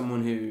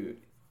someone who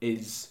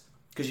is,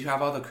 because you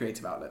have other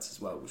creative outlets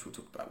as well, which we'll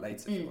talk about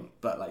later if you want.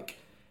 But like,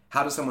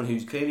 how does someone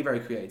who's clearly very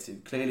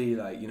creative, clearly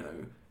like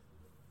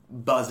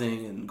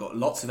buzzing and got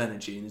lots of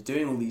energy and is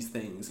doing all these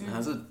things and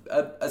has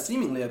a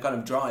seemingly a kind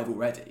of drive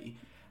already,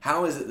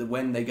 how is it that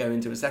when they go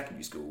into a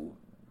secondary school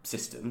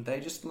system they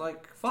just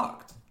like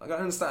fucked? Like, I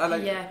don't understand.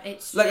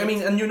 It's like, I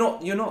mean, and you're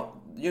not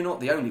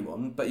the only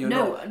one, but you're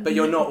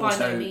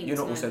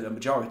also the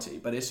majority.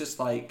 But it's just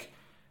like,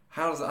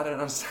 how does I don't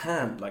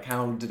understand. Like,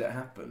 how did it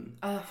happen?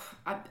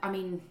 I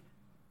mean,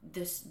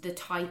 the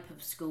type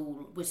of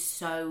school was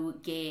so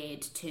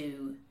geared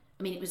to.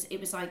 I mean, it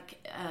was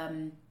like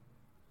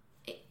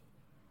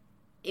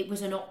it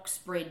was an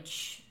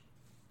Oxbridge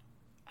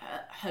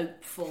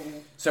hopeful.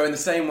 So in the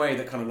same way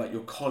that kind of like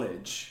your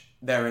college,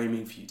 they're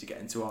aiming for you to get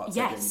into arts.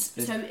 Yes,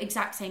 so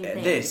exact same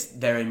thing.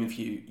 They're aiming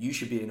for you. You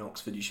should be in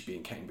Oxford. You should be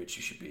in Cambridge.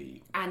 You should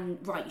be... And,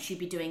 you should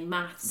be doing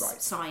maths,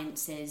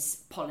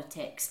 sciences,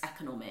 politics,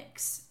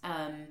 economics.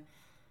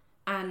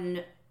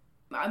 And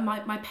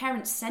my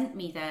parents sent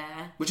me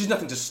there. Which is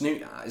nothing to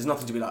snoot at. It's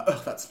nothing to be like,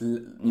 oh, that's...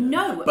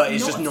 No. But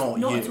it's just not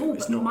you. At all.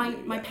 It's but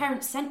not my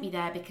parents sent me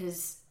there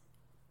because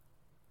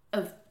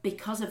of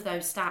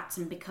those stats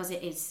and because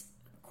it is,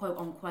 quote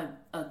unquote,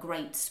 a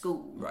great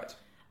school. Right.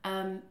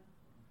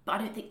 But I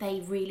don't think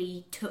they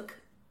really took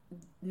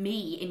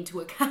me into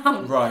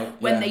account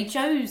when they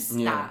chose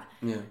that.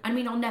 Yeah. I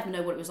mean, I'll never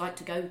know what it was like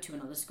to go to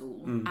another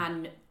school,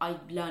 and I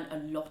learned a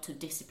lot of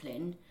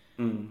discipline,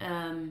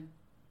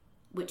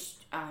 which,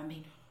 I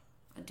mean,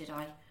 did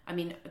I? I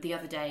mean, the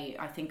other day,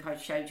 I think I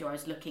showed you I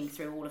was looking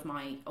through all of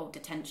my old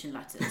detention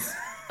letters,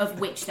 of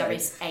which there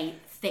is a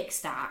thick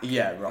stack.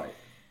 Yeah, right.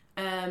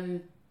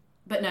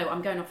 But no,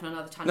 I'm going off on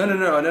another tangent.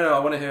 No, I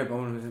want to hear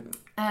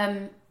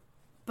it.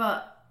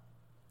 But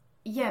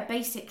yeah,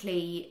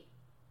 basically,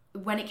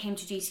 when it came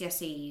to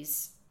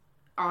GCSEs,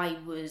 I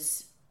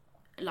was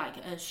like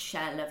a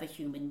shell of a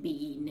human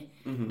being.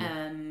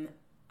 Mm-hmm.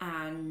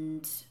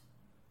 And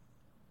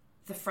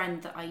the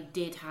friend that I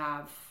did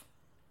have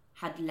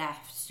had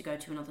left to go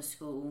to another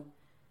school,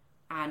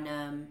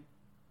 and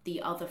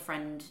the other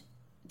friend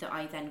that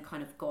I then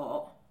kind of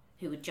got,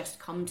 who had just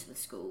come to the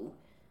school,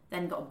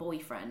 then got a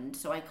boyfriend,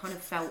 so I kind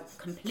of felt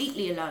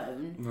completely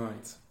alone.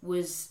 Right.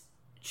 Was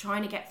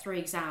trying to get through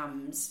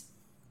exams,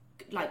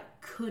 like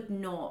could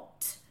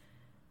not,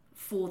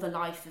 for the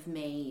life of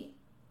me.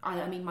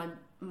 I mean,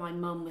 my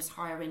mum was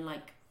hiring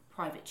like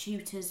private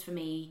tutors for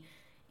me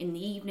in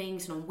the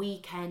evenings and on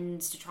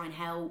weekends to try and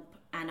help,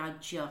 and I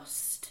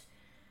just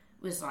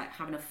was like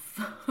having a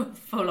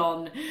full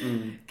on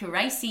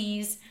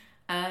crises.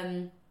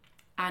 And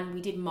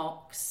we did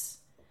mocks,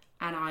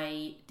 and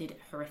I did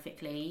it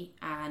horrifically.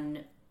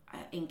 And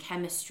in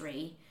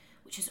chemistry,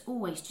 which has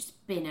always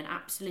just been an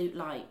absolute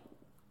like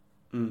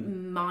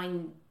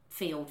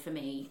minefield for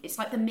me. It's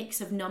like the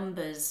mix of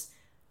numbers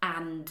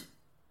and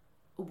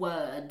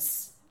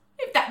words,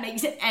 if that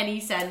makes any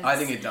sense. I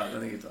think it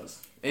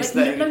does. It's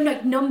like,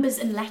 no, numbers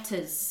and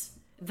letters.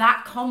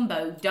 That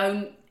combo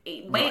don't...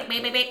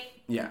 Wait.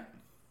 Yeah.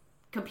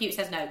 Computer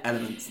says no.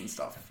 Elements and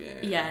stuff.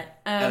 Yeah.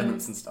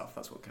 Elements and stuff,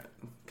 that's what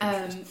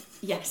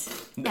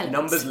yes.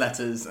 Numbers,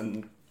 letters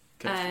and...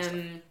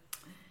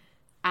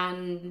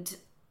 And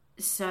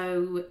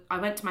so I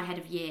went to my head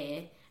of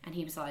year, and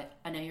he was like,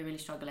 I know you're really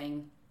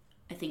struggling.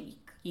 I think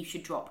you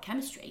should drop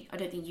chemistry. I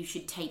don't think you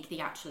should take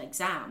the actual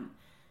exam.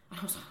 And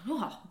I was like,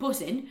 oh,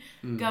 buzzing.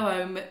 Go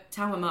home,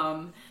 tell my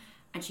mum.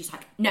 And she's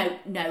like, no,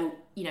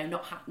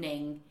 not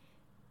happening.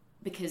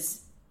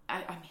 Because,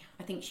 I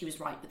think she was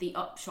right. But the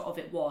upshot of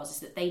it was is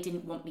that they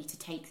didn't want me to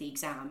take the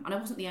exam. And I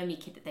wasn't the only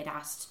kid that they'd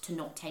asked to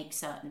not take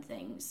certain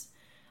things.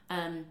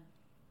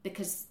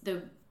 Because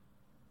the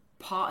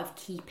part of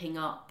keeping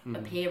up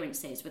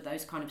appearances with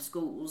those kind of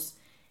schools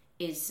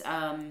is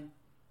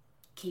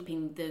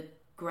keeping the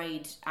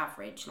grade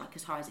average like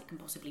as high as it can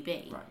possibly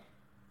be. Right.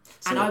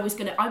 So, and I was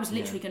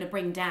literally going to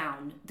bring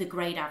down the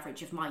grade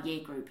average of my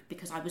year group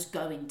because I was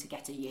going to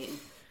get a U.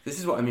 This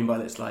is what I mean by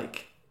this.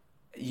 Like,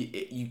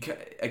 you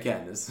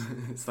again,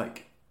 it's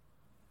like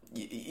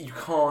you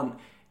can't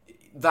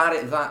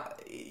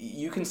that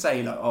you can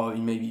say like, oh,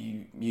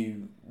 maybe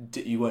you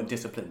weren't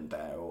disciplined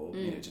there, or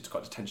you know, just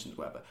got detention or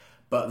whatever.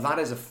 But that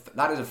is a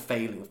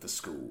failing of the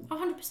school.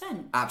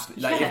 100%.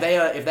 Absolutely. Like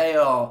if they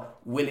are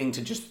willing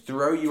to just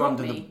throw you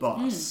under the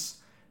bus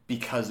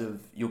because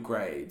of your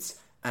grades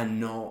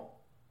and not,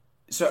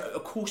 so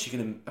of course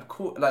you're gonna,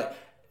 like,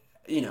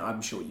 you know,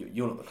 I'm sure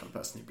you're not the kind of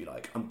person who'd be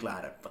like, I'm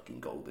glad I fucking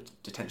got all the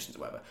detentions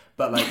or whatever.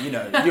 But like, you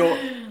know,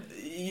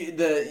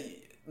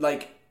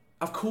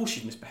 of course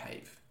you'd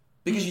misbehave.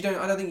 Because I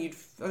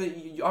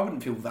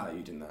wouldn't feel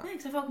valued in that. No,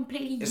 because I felt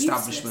completely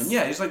establishment. Useless.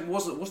 Yeah, it's like,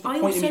 what's the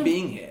point of me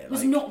being here? I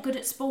was not good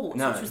at sports,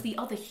 no. which was the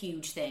other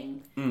huge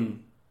thing.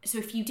 So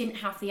if you didn't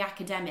have the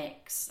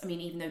academics, I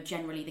mean, even though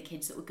generally the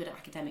kids that were good at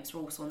academics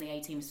were also on the A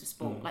teams for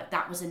sport, like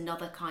that was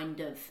another kind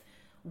of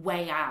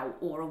way out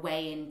or a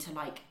way into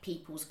like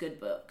people's good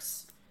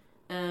books.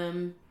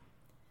 But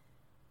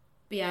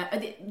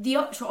yeah, the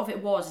upshot of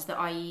it was is that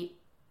I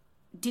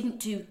didn't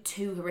do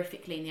too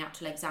horrifically in the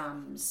actual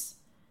exams.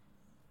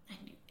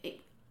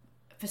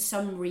 For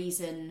some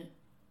reason,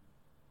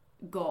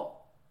 got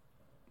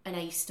an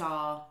A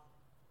star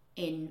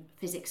in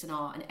physics and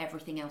art, and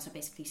everything else I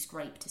basically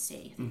scraped to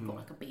C. I think I got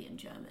like a B in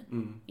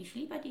German. Ich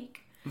liebe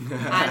dich.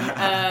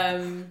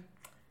 And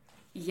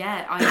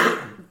yeah,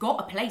 I got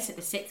a place at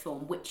the sixth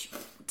form, which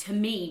to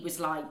me was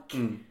like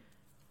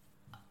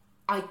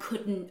I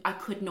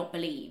could not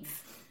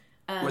believe.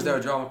 Was there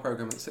a drama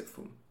program at sixth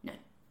form? No.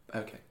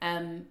 Okay.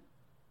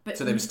 But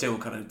so they were still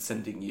kind of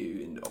sending you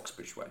in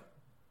Oxbridge way,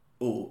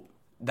 or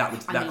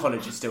that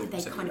college is still.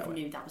 They kind of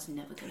knew that was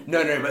never going to.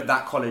 No, but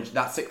that college,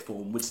 that sixth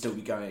form, would still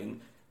be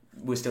going.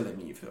 We're still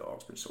aiming you for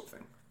Oxbridge sort of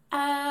thing.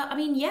 I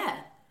mean,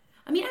 yeah.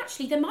 I mean,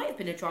 actually, there might have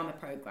been a drama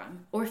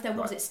programme, or if there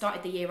was, it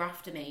started the year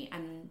after me,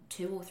 and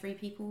 2 or 3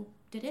 people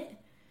did it.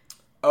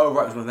 Oh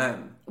right, it was one of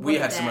them. We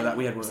had some of that.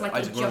 We had one. Like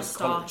I did one just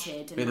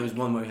started. There was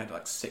one where we had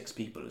like 6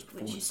 people as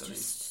performance which is studies.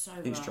 just so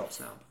Things rough. drops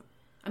now.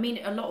 I mean,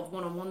 a lot of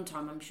one-on-one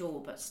time, I'm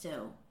sure, but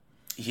still.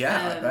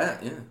 Yeah, I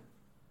bet. Yeah.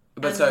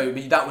 But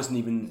but that wasn't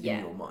even in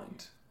your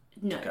mind.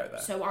 No. To go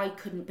there. So I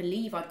couldn't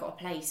believe I'd got a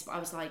place, but I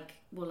was like,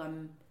 well,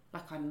 I'm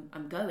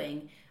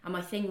going, and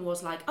my thing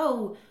was like,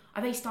 oh,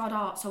 I've A-starred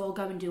art, so I'll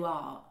go and do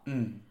art.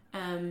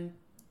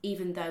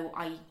 Even though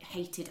I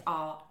hated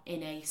art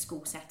in a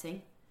school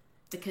setting,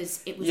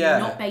 because it was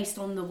not based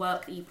on the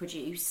work that you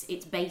produce.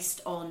 It's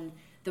based on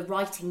the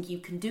writing you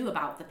can do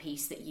about the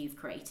piece that you've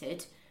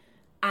created.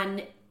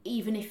 And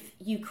even if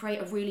you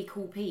create a really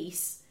cool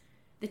piece,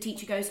 the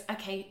teacher goes,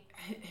 okay,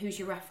 who's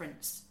your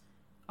reference?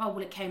 oh, well,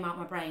 it came out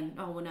my brain.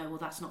 Oh, well, no, well,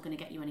 that's not going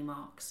to get you any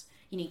marks.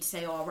 You need to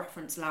say, oh, I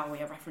reference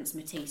Lowry, I reference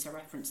Matisse, I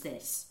reference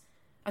this.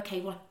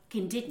 Okay, well, I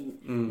fucking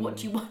didn't. What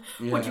do you want?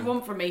 Yeah. What do you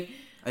want from me?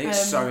 I think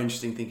it's so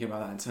interesting thinking about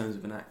that in terms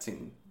of an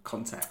acting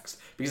context,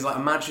 because like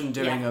imagine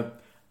doing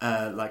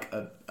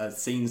a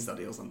scene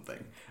study or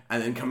something,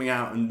 and then coming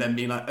out and then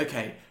being like,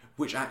 okay,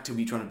 which actor were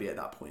you trying to be at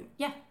that point?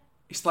 Yeah,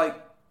 it's like,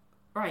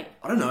 right.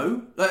 I don't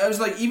know. Like, I was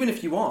like, even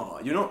if you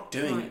are, you're not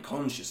doing it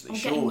consciously.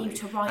 Surely, getting you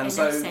to write an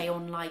essay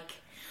on like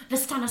the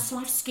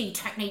Stanislavski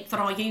technique that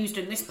I used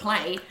in this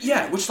play.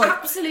 Yeah, which like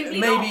absolutely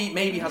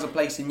maybe has a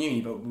place in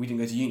uni, but we didn't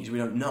go to uni, so we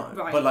don't know.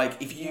 Right. But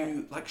like, if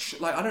you like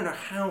I don't know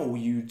how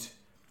you'd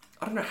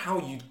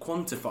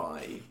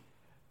quantify.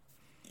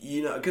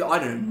 You know, because I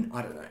don't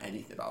know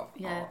anything about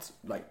art,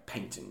 like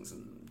paintings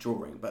and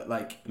drawing, but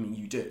like, I mean,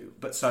 you do.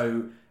 But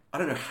so I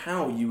don't know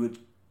how you would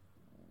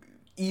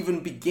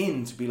even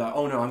begin to be like,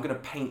 oh no, I'm going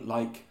to paint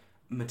like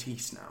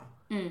Matisse now.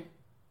 It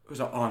was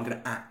like, oh, I'm going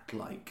to act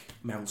like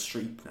Meryl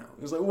Streep now.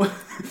 It was like, what?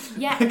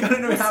 Yeah. Like, I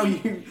don't know how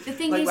you. The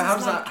thing like, is,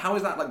 how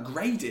is that like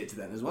graded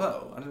then as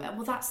well?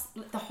 Well, that's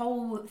the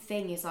whole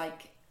thing. Is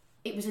like,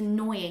 it was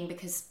annoying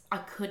because I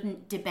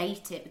couldn't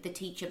debate it with the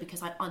teacher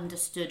because I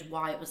understood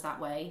why it was that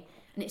way.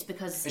 And it's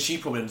because... And she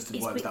probably understood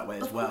why it was that way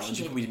as well. And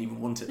she probably didn't even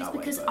want it that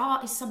way. It's because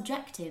art is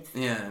subjective.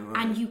 Yeah.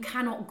 Right. And you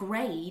cannot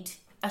grade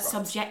a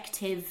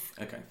subjective...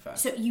 Okay, fair.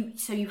 So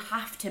you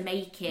have to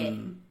make it...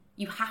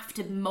 You have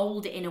to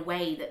mould it in a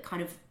way that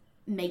kind of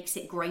makes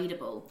it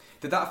gradable.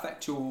 Did that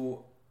affect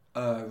your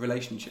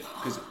relationship?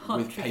 Because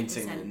with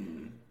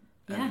painting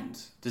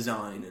and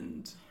design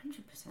and...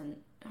 100%.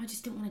 I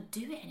just didn't want to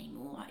do it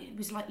anymore. It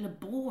was like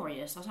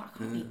laborious. I was like, I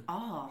can't be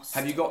arsed.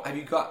 Have you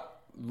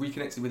got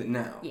reconnected with it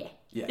now? Yeah.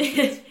 Yeah.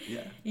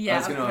 Yeah, I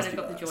was going to ask you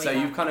got that. the joy So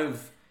back. you've kind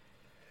of...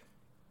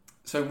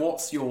 So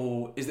what's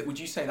your... Would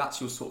you say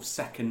that's your sort of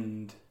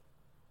second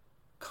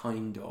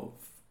kind of...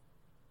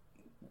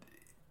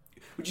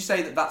 Would you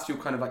say that that's your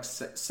kind of like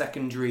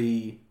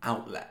secondary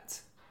outlet?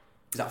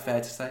 Is that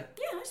fair to say?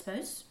 Yeah, I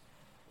suppose.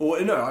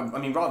 Or no, I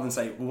mean, rather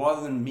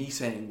than me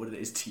saying what it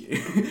is to you,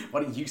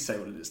 why don't you say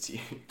what it is to you?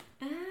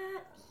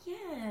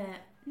 Yeah.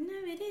 No,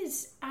 it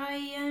is.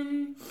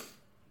 I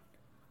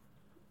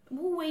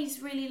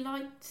always really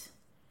liked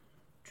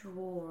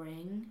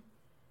drawing.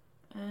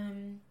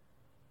 And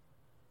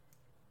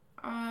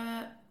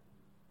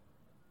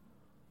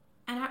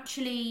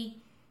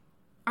actually,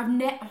 I've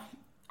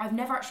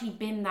never actually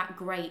been that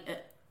great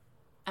at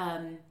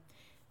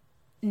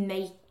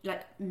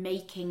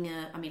making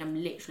a... I mean,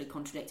 I'm literally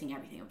contradicting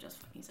everything I've just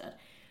fucking said.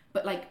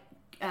 But like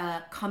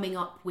coming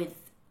up with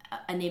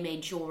an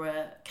image or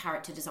a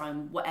character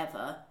design,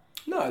 whatever.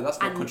 No, that's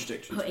not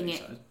contradictory. Putting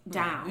it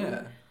down.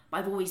 Yeah.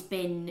 I've always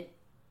been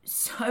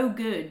so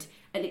good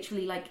at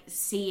literally like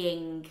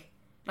seeing...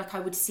 Like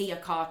I would see a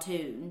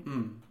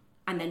cartoon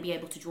and then be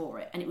able to draw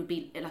it. And it would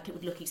be like, it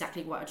would look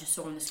exactly what I just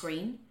saw on the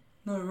screen.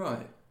 No,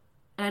 right.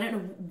 And I don't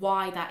know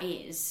why that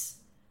is,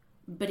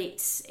 but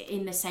it's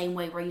in the same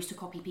way where I used to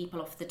copy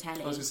people off the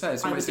telly. I was going to say,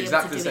 it's almost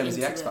exactly the same as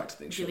the X Factor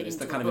thing. Sure. It's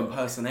the kind of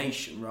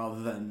impersonation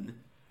rather than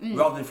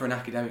for an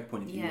academic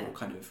point of view, you're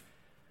kind of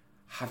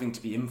having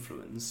to be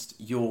influenced.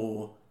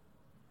 You're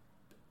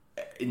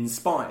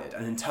inspired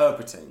and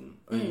interpreting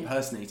or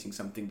impersonating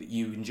something that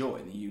you enjoy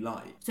and that you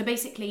like. So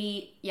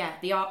basically, yeah,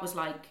 the art was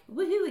like,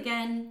 woohoo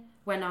again,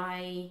 when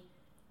I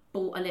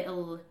bought a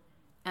little...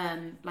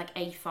 like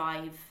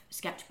A5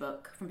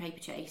 sketchbook from Paper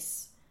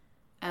Chase,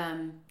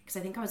 because I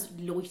think I was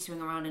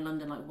loitering around in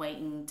London, like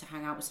waiting to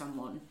hang out with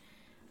someone,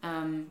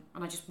 and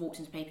I just walked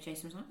into Paper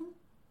Chase and was like,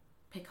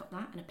 pick up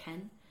that and a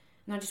pen,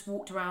 and I just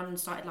walked around and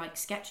started like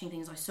sketching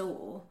things I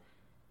saw.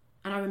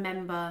 And I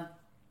remember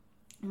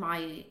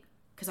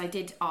because I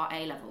did art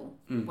A level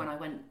when I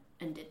went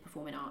and did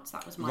performing arts.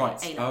 That was my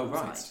A level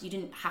side. You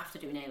didn't have to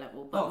do an A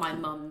level, but my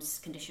mum's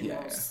condition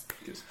was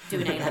do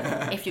an A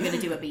level if you're going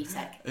to do a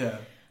BTEC. Yeah.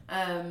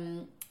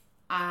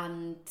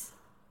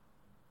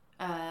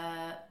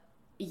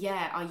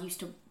 I used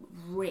to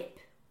rip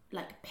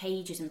like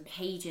pages and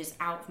pages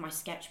out of my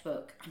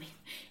sketchbook. I mean,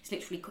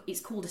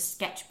 it's called a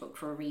sketchbook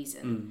for a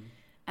reason.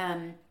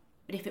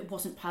 But if it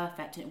wasn't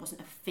perfect and it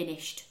wasn't a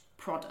finished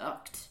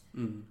product,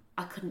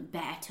 I couldn't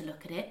bear to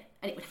look at it,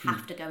 and it would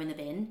have to go in the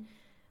bin.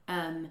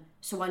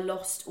 So I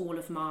lost all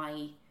of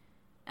my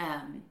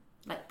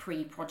like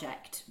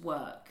pre-project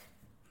work,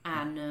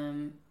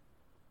 and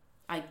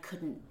I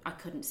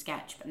couldn't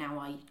sketch, but now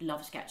I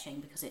love sketching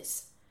because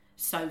it's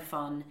so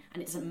fun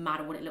and it doesn't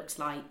matter what it looks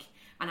like.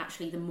 And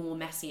actually, the more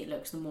messy it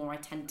looks, the more I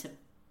tend to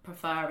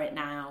prefer it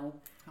now.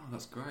 Oh,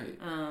 that's great.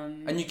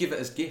 And you give it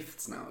as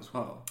gifts now as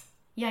well.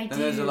 Yeah, I do.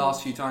 And there's the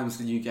last few times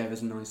that you gave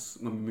us when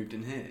we moved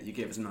in here, you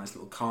gave us a nice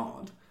little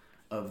card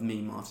of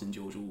me, Martin, and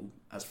George all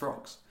as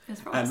frogs.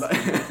 As frogs.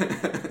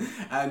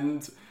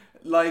 And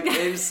like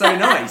it was so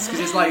nice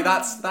because it's like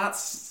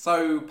that's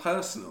so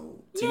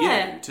personal to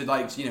you to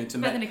like to better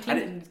make than a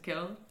Clinton's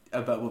card.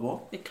 But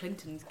what? The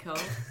Clinton's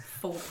card,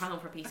 £4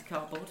 for a piece of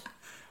cardboard.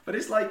 But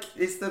it's like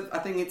I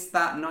think it's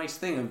that nice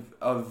thing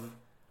of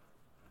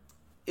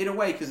in a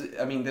way, because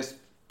I mean this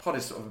pod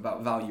is sort of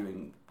about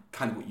valuing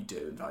kind of what you do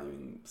and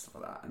valuing stuff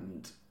like that.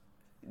 And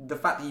the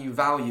fact that you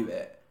value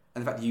it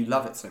and the fact that you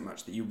love it so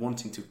much that you're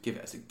wanting to give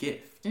it as a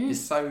gift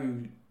is so,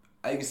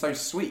 I think it's so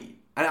sweet.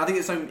 And I think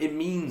it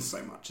means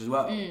so much as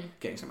well,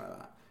 getting something like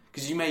that.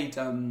 Because you made,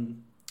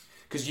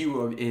 because you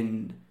were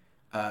in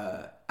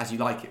As You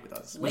Like It with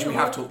us, which we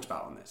have talked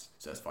about on this,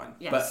 so that's fine.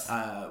 Yes.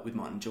 But with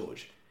Martin and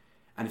George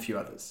and a few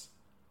others.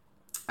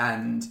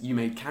 And you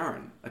made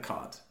Karen a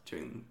card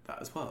during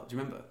that as well. Do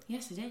you remember?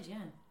 Yes, I did, yeah.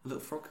 A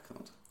little frog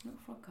card. A little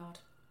frog card.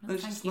 No,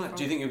 thank you, frog.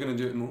 Do you think you're going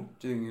to do it more?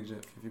 Do you think you're going to do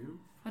it for people?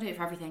 I'll do it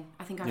for everything.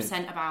 I think I've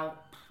sent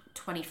about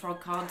 20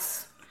 frog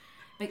cards.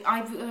 But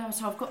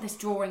so I've got this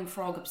drawing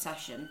frog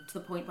obsession to the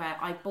point where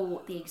I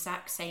bought the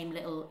exact same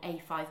little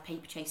A5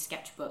 paper chase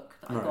sketchbook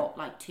that I got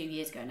like 2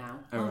 years ago now.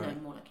 No,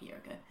 more like a year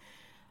ago.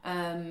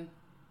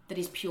 That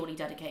is purely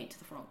dedicated to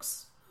the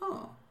frogs.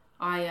 Oh.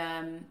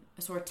 I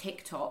saw a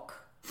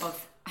TikTok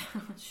of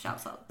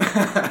shouts out.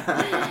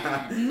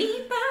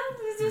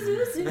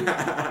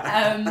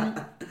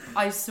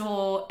 I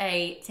saw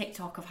a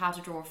TikTok of how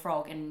to draw a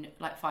frog in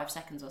like 5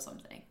 seconds or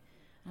something.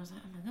 And I was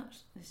like, oh my gosh,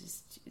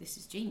 this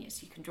is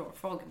genius. You can draw a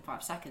frog in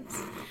 5 seconds.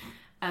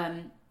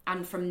 And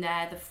from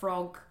there, the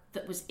frog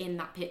that was in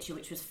that picture,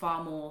 which was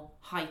far more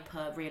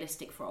hyper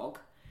realistic frog,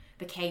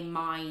 became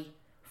my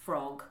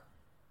frog,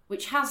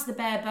 which has the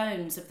bare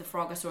bones of the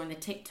frog I saw in the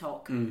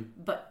TikTok,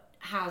 but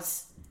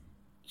has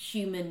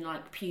human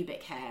like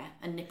pubic hair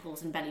and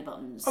nipples and belly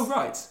buttons. Oh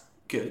right,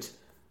 good.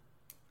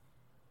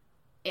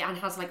 And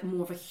has like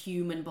more of a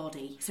human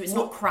body, so it's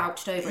not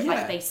crouched over. It's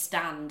like they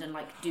stand and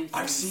like do things.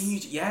 I've seen you.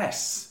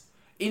 Yes,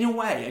 in a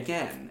way.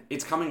 Again,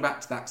 it's coming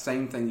back to that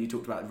same thing you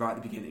talked about right at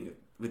the beginning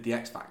with the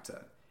X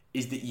Factor.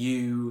 Is that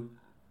you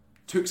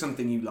took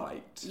something you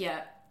liked,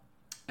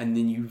 and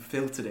then you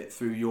filtered it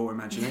through your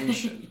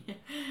imagination,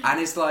 and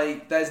it's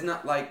like there's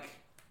not like.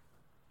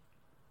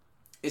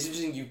 It's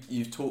interesting.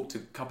 You've talked a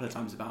couple of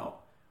times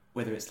about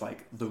whether it's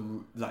like the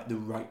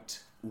right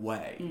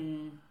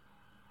way.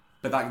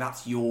 But like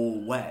that's your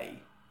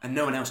way, and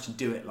no one else can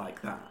do it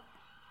like that.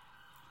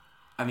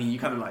 I mean, you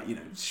kind of like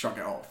shrug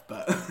it off,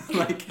 but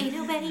like ain't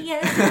nobody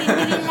else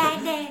can do it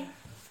like that.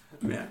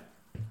 Yeah.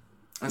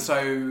 And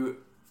so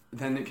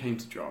then it came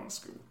to drama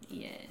school.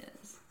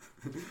 Yes.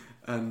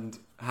 And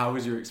how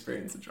was your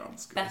experience at drama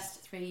school?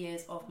 Best 3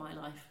 years of my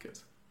life. Good.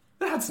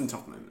 It had some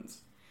tough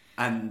moments,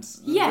 and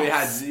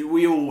yes.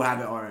 we all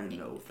had our own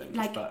little things,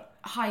 like but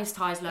highest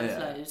highs, lowest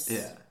lows.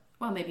 Yeah.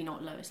 Well, maybe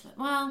not lowest low.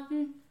 Well.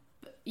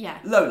 Yeah.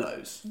 Low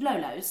lows. Low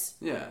lows.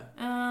 Yeah.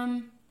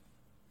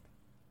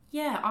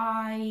 Yeah,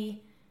 I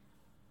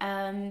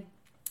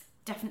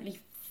definitely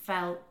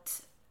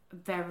felt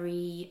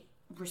very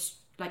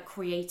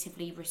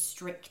creatively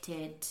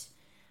restricted.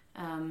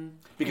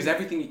 Because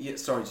everything. Yeah,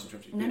 sorry to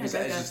interrupt you. No, because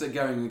it's just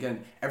going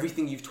again.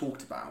 Everything you've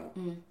talked about.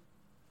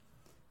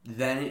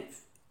 Then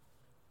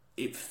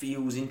it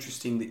feels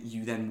interesting that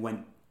you then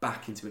went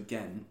back into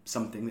again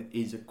something that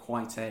is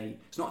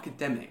it's not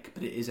academic,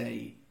 but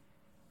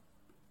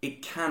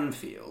it can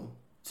feel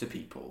to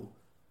people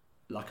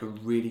like a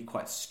really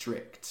quite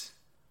strict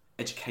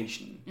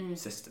education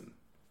system,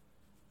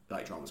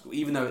 like drama school.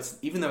 Even though it's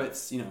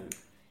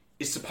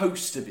it's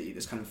supposed to be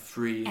this kind of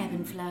free ebb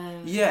and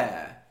flow.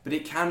 Yeah, but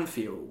it can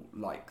feel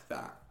like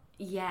that.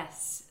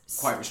 Yes,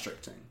 quite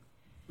restricting,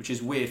 which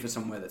is weird for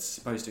somewhere that's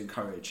supposed to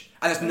encourage.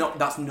 And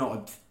that's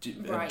not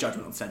a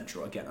judgment on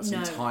Central. Again, that's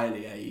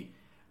entirely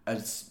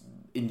as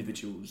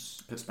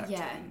individual's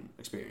perspective and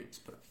experience.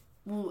 But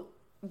well.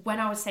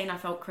 When I was saying I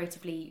felt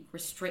creatively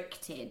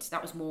restricted,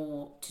 that was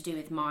more to do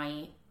with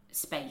my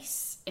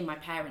space in my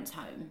parents'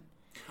 home.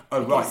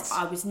 Oh, right.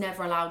 I was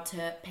never allowed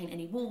to paint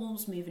any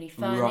walls, move any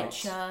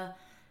furniture.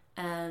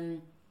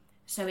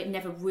 So it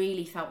never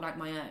really felt like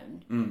my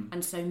own.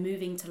 And so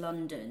moving to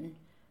London,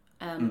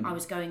 I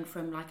was going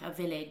from like a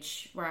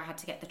village where I had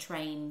to get the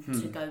train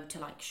to go to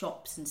like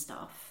shops and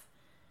stuff,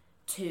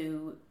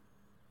 to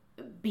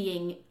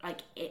being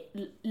like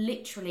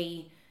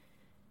literally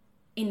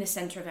in the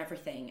centre of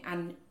everything,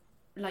 and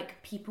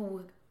like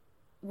people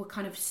were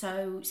kind of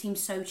seemed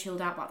so chilled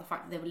out about the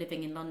fact that they were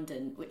living in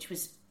London, which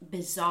was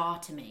bizarre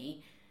to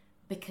me,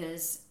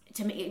 because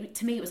to me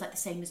it was like the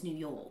same as New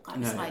York. I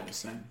was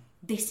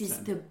this is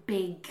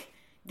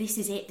this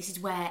is it, this is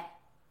where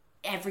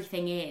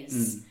everything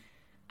is.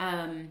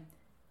 And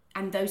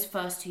those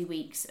first 2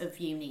 weeks of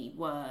uni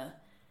were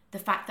the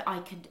fact that I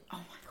could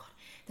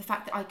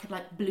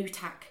like blue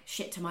tack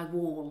shit to my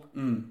wall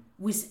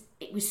was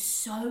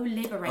so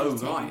liberating.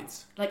 Oh,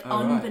 right. Like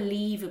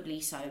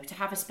unbelievably so, to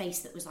have a space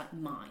that was like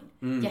mine.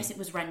 Yes, it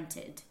was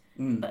rented,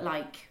 but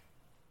like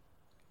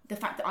the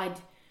fact that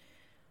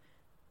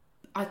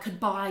I could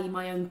buy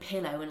my own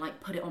pillow and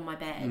like put it on my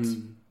bed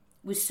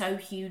was so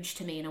huge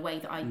to me in a way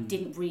that I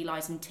didn't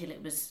realise until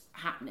it was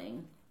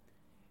happening.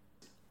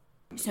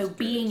 So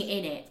being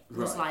in it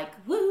was like,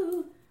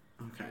 woo!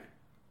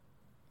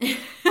 Okay.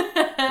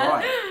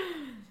 Right.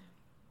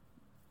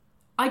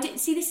 I did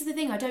see. This is the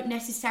thing. I don't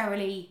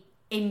necessarily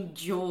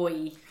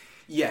enjoy.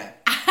 Yeah.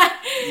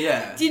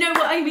 Yeah. Do you know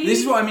what I mean? This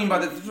is what I mean by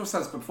this is what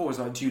I said before. Is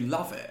like, do you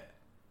love it?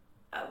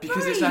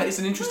 because right. it's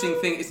an interesting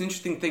thing. It's an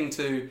interesting thing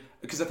to,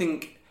 because I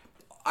think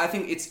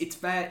it's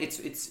fair.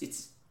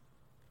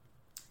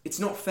 It's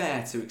not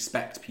fair to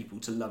expect people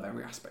to love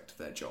every aspect of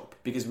their job,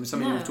 because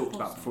something we've talked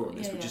about before on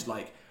this, which is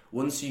like,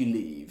 once you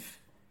leave,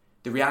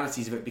 the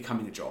realities of it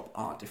becoming a job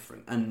are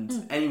different,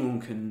 and anyone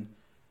can,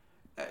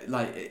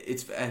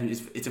 it's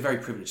a very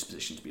privileged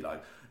position to be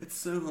like, it's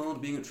so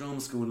hard being at drama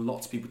school, and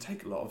lots of people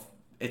take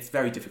it's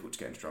very difficult to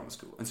get into drama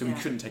school, and so we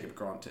couldn't take it for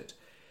granted.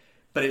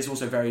 But it's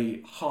also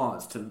very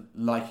hard to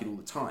like it all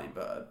the time.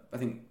 But I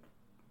think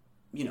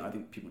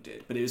people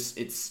did. But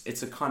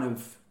it's a kind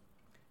of,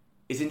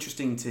 it's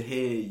interesting to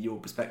hear your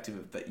perspective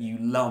of that. You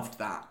loved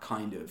that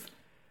kind of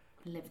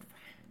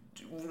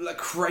like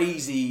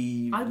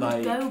crazy. I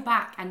would go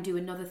back and do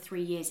another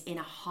 3 years in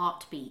a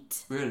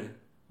heartbeat. Really?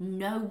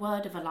 No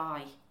word of a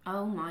lie.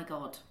 Oh my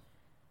god.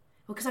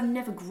 Because I've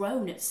never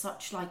grown at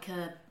such like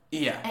a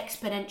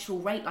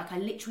exponential rate. Like I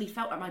literally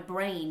felt like my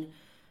brain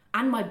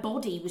and my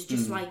body was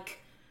just like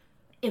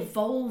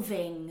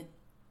evolving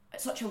at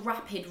such a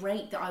rapid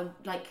rate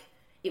that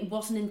it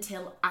wasn't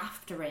until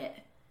after it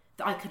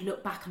that I could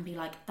look back and be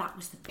like, that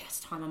was the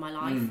best time of my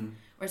life.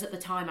 Whereas at the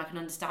time I can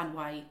understand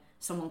why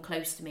someone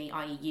close to me,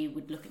 i.e. you,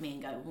 would look at me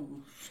and go, oh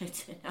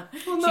shit.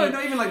 Well, no,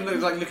 not even like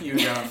look at you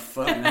and go,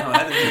 fucking hell.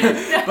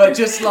 But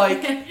just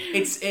like,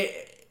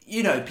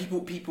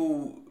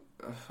 people,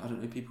 I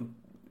don't know, people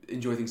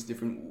enjoy things in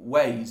different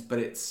ways, but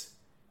it's,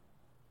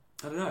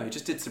 I don't know, it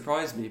just did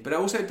surprise me. But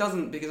also it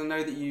doesn't, because I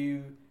know that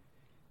you...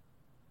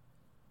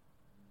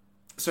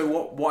 So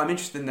what I'm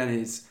interested in then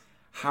is,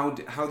 how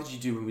did you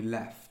do when we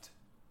left?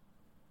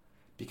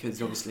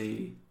 Because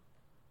obviously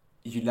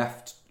you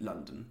left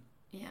London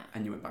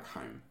and you went back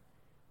home.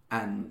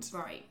 And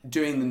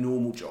doing the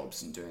normal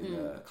jobs and doing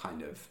the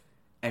kind of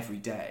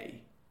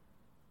everyday,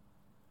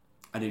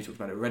 I know you talked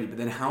about it already, but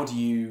then how do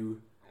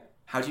you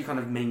kind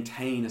of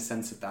maintain a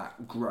sense of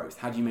that growth?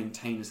 How do you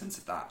maintain a sense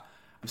of that?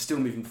 I'm still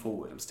moving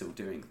forward. I'm still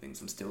doing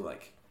things. I'm still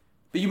like...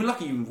 But you were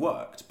lucky you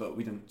worked, but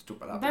we didn't talk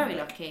about that. Very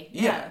lucky.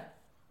 Yeah.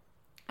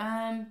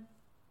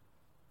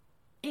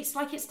 It's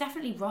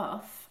definitely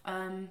rough.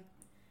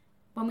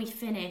 When we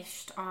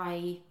finished,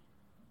 we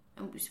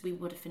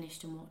would have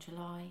finished in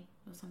July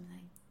or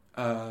something.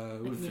 We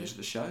would have finished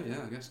the show,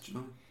 I guess,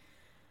 July.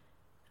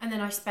 And then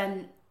I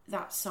spent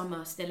that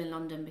summer still in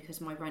London because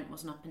my rent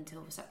wasn't up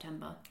until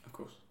September. Of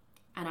course.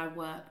 And I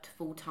worked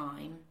full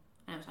time,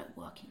 and I was like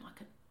working like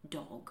a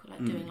dog,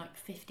 like doing like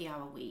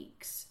 50-hour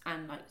weeks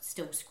and like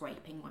still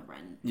scraping my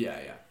rent.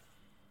 Yeah.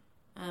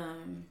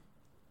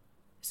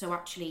 So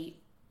actually,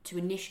 to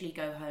initially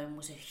go home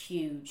was a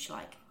huge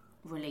like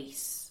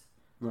release,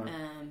 right?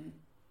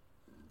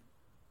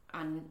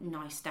 And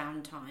nice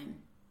downtime.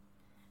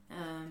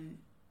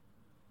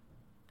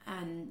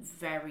 And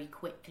very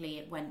quickly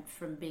it went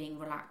from being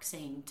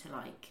relaxing to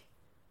like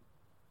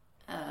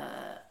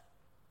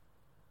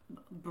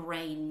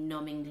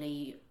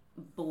brain-numbingly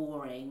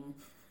boring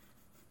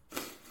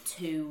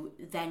to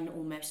then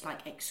almost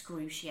like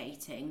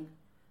excruciating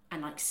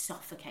and like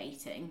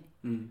suffocating.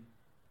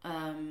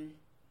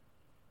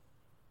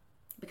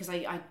 Because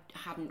I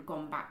hadn't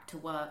gone back to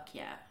work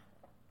yet.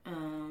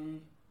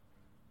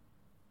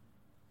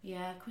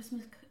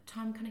 Christmas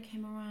time kind of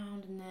came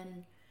around,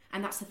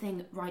 and that's the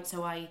thing, right?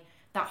 So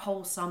that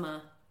whole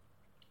summer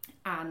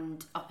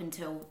and up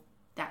until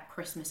that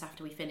Christmas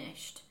after we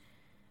finished,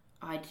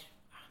 I'd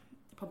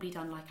probably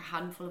done like a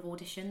handful of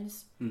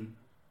auditions.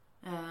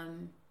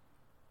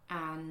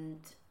 And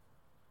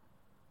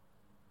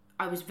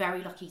I was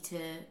very lucky to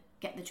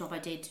get the job I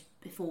did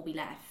before we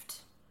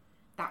left.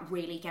 That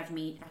really gave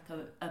me like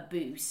a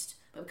boost.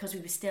 But because we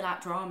were still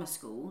at drama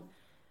school,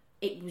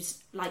 it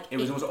was like... It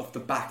was almost off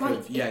the back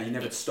of, you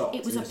never stopped.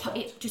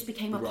 It just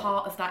became a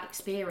part of that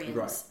experience.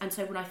 Right. And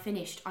so when I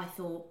finished, I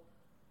thought,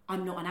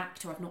 I'm not an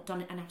actor, I've not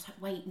done it. And I was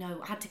like, wait,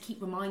 no, I had to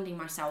keep reminding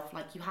myself,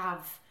 like, you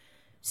have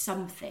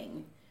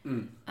something.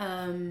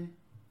 And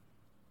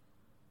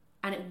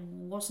it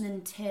wasn't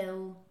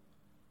until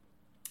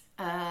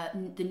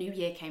the new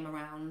year came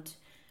around,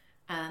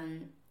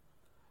 to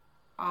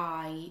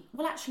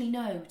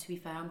be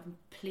fair, I'm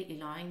completely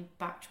lying,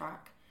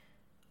 backtrack.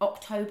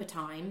 October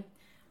time,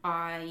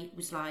 I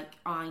was like,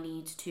 I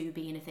need to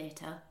be in a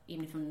theatre,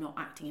 even if I'm not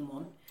acting in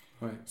one.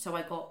 Right. So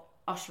I got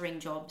ushering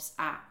jobs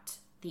at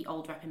the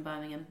Old Rep in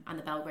Birmingham and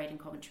the Belgrade in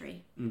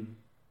Coventry.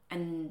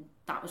 And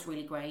that was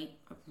really great.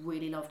 I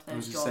really loved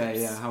those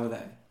jobs. How were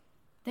they?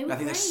 They were I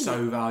think great. they're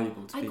so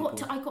valuable to people.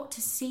 I got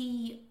to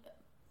see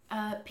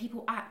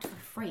people act for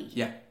free.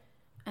 Yeah.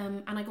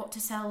 And I got to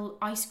sell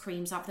ice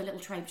creams out of the little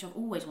tray, which I've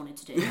always wanted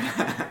to do.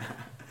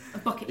 A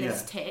bucket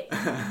list tick.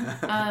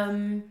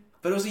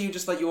 But also,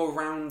 you're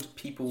around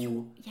people.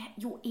 You're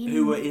in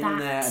who are in that...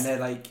 there, and they're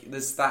like,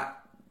 there's that.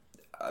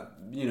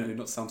 Not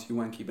to sound too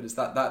wanky, but it's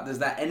that there's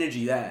that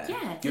energy there.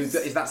 Yeah.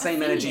 It's that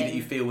same energy that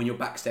you feel when you're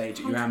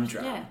backstage at your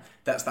Amdram. Yeah.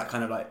 That's that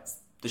kind of like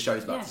the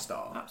show's about to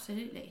start.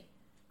 Absolutely.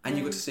 And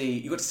you got to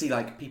see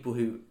like people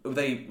who were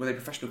they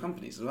professional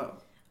companies as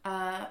well.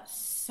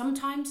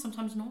 Sometimes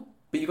not.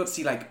 But you got to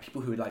see like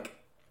people who are like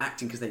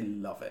acting because they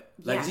love it.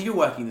 Like, so you're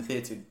working in the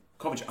theatre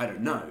Coventry, I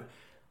don't know,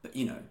 but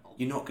you're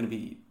not going to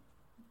be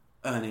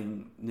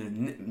earning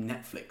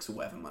Netflix or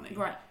whatever money.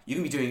 Right. You're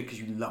going to be doing it because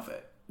you love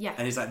it. Yeah.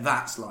 And it's like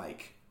that's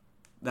like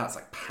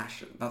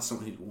passion. That's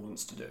someone who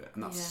wants to do it,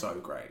 and that's so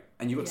great.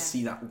 And you got to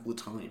see that all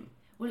the time.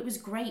 Well, it was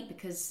great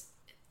because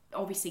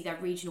obviously they're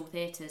regional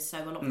theatres,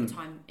 so a lot of the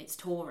time it's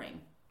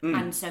touring,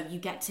 and so you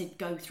get to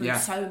go through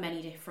so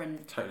many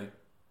different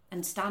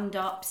and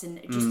stand-ups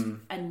and just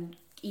and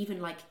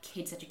even like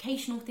kids'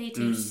 educational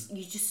theatre.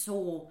 You just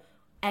saw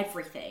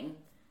everything,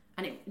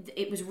 and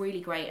it was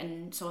really great.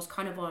 And so I was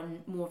kind of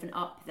on more of an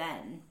up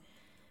then.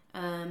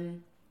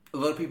 A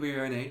lot of people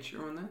your own age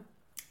are on there.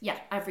 Yeah,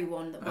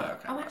 everyone that were.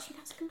 Actually,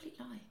 that's a complete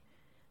lie.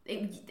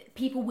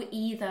 People were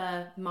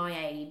either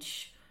my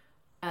age,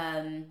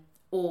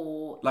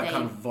 or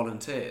kind of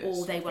volunteers,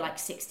 or they were like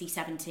 60,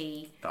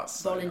 70,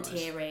 that's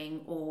volunteering,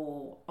 nice.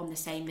 or on the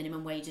same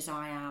minimum wage as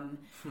I am,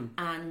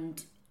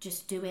 and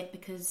just do it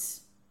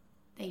because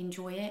they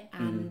enjoy it,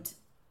 and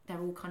they're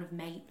all kind of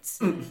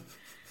mates, and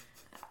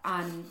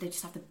they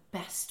just have the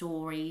best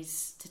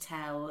stories to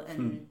tell.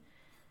 And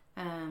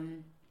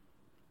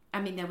I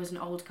mean, there was an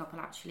old couple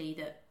actually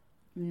that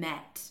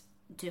met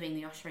doing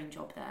the ushering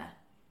job there,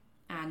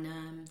 and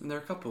they're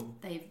a couple.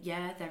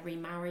 They're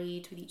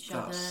remarried with each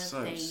other. That's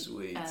so they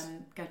sweet.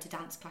 Go to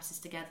dance classes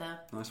together.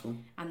 Nice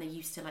one. And they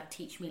used to like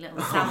teach me little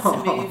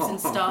salsa moves and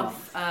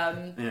stuff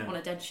on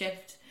a dead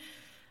shift.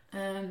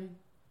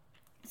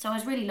 So I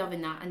was really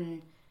loving that,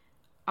 and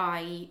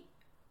I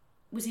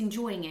was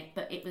enjoying it,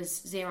 but it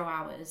was 0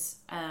 hours,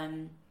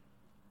 and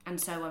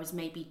so I was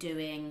maybe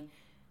doing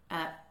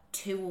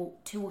 2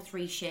 or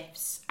 3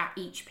 shifts at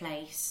each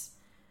place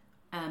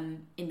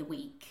in the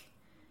week.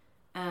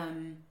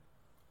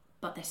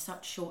 But they're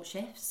such short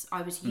shifts.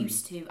 I was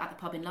used to, at the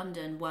pub in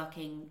London,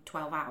 working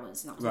 12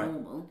 hours, and that was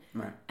normal.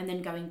 Right. And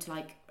then going to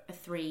like a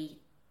 3,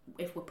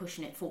 if we're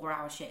pushing it,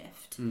 4-hour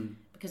shift.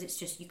 Because it's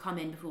just, you come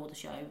in before the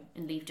show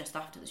and leave just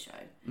after the show.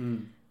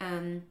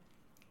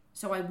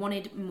 So I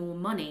wanted more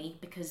money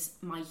because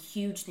my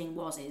huge thing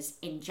is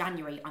in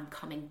January, I'm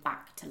coming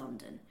back to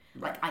London.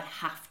 Right. Like, I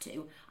have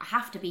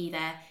to be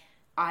there.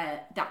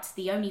 That's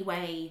the only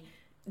way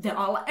that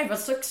I'll ever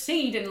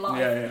succeed in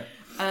life.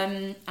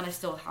 And I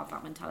still have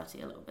that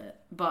mentality a little bit,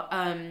 but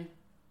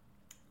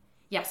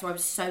so I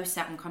was so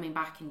set on coming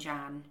back in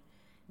Jan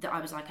that I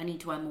was like, I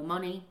need to earn more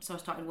money. So I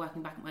started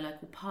working back at my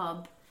local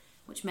pub,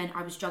 which meant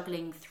I was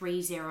juggling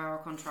 3 0-hour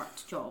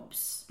contract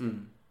jobs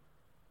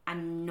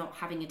and not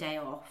having a day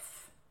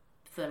off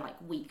for like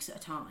weeks at a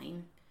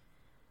time,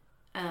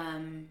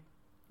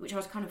 which I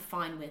was kind of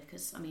fine with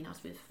because, I mean,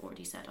 as we've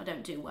already said, I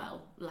don't do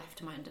well left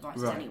to my own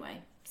devices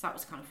anyway, so that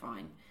was kind of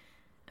fine.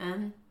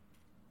 And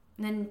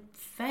then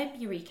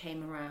February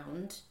came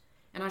around,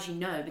 and as you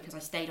know, because I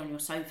stayed on your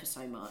sofa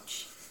so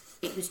much,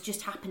 it was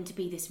just happened to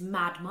be this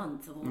mad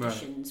month of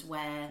auditions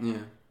where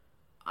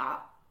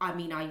I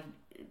mean, I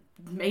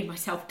made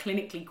myself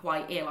clinically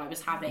quite ill. I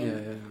was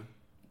having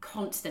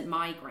constant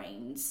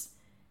migraines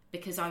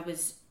because I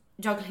was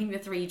juggling the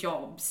 3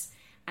 jobs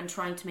and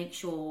trying to make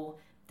sure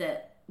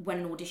that when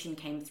an audition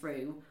came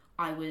through,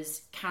 I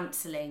was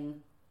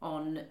cancelling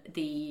on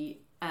the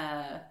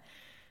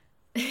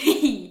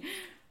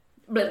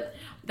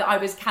that I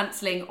was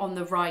cancelling on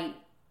the right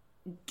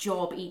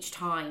job each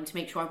time to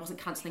make sure I wasn't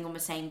cancelling on the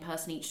same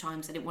person each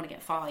time, so I didn't want to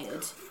get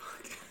fired.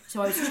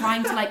 So I was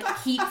trying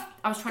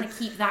to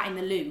keep that in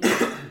the loop,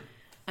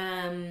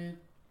 and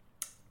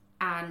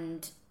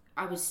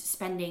I was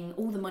spending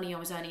all the money I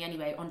was earning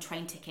anyway on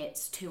train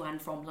tickets to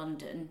and from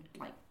London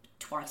like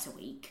twice a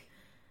week,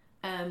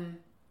 and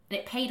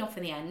it paid off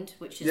in the end,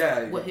 which is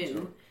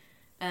woohoo.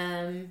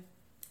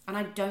 And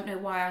I don't know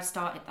why I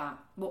started that.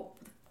 What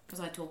was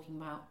I talking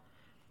about?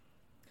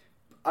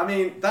 I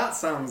mean, that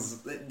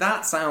sounds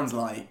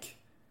like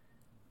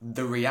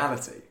the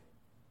reality.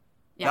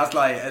 Yeah. That's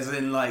like, as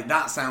in, like,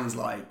 that sounds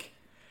like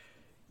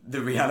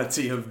the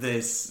reality of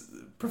this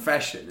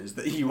profession is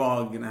that you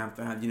are going to have,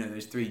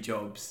 those 3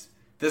 jobs.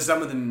 There's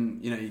some of them,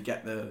 you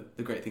get the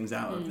great things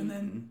out of, and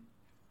then,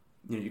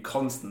 you're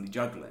constantly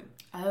juggling.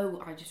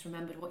 Oh, I just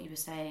remembered what you were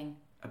saying.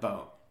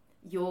 About?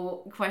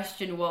 Your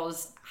question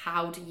was,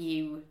 how do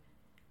you,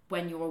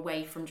 when you're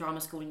away from drama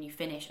school and you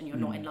finish and you're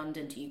not in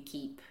London, do you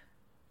keep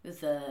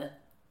the...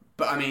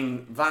 But I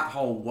mean, that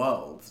whole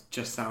world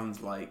just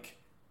sounds like...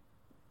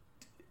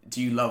 Do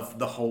you love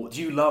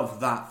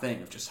that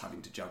thing of just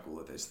having to juggle all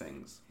of those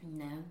things?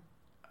 No.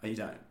 Oh, you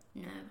don't?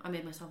 No, I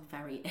made myself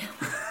very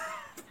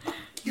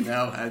ill.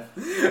 No, Head.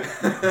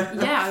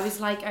 Yeah,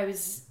 I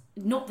was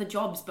not the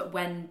jobs, but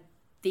when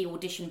the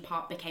audition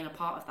part became a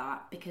part of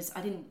that, because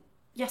I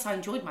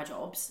enjoyed my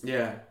jobs.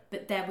 Yeah.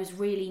 But there was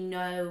really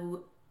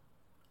no...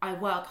 I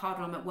work hard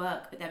when I'm at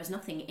work, but there was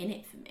nothing in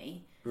it for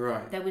me.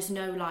 Right. There was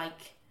no,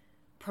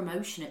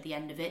 promotion at the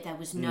end of it. There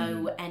was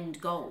no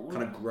end goal.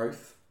 Kind of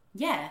growth?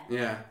 Yeah.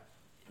 Yeah.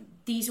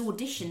 These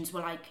auditions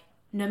were,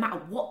 no matter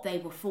what they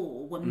were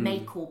for, were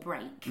make or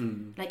break.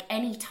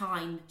 Any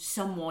time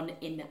someone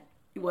in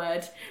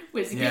word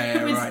was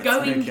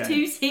going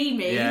to see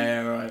me.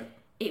 Yeah, right.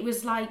 It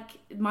was like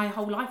my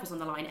whole life was on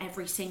the line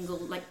every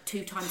single,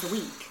 2 times a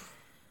week.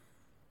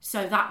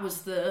 So that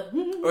was the...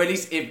 Or at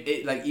least, if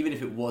it, like, even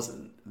if it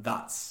wasn't,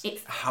 that's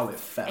how it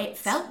felt. It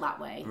felt that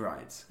way.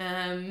 Right.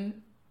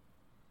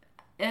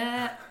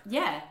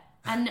 Yeah.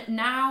 And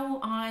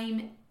now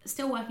I'm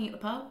still working at the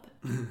pub.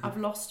 I've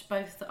lost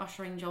both the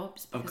ushering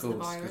jobs because of the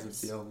virus.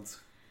 Because of the old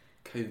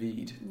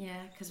COVID.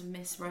 Yeah, because of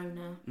Miss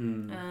Rona.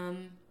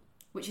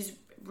 Which is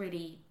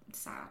really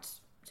sad,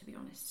 to be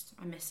honest.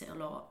 I miss it a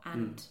lot.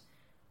 And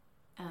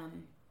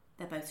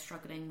they're both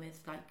struggling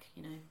with, like,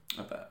 you know...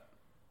 I bet.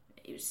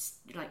 It was,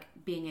 like,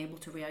 being able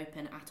to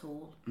reopen at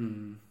all.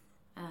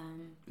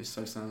 It's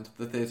so sad.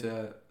 The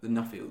theatre, the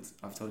Nuffield,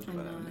 I've told you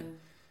about that, haven't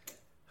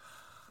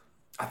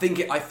I?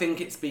 I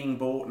think it's being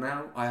bought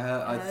now.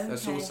 I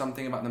saw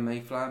something about the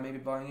Mayflower maybe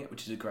buying it,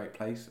 which is a great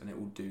place, and it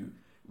will do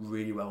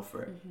really well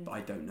for it. But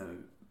I don't know.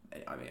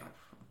 I mean,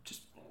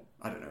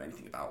 I don't know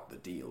anything about the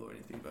deal or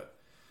anything, but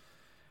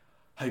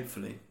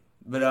hopefully.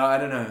 But I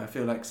don't know. I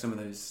feel like some of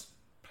those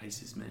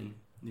places may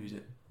lose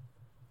it.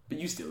 But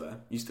you still there.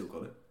 You still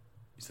got it.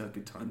 You still have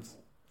good times.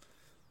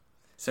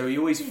 So we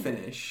always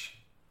finish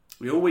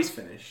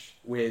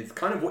with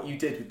kind of what you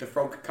did with the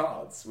frog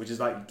cards, which is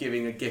like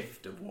giving a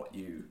gift of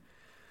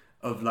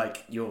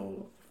like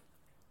your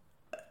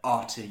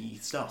arty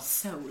stuff.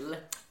 Soul.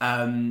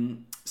 I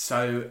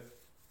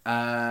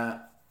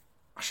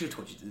should have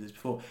told you to do this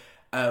before.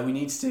 We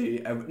need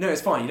to... no,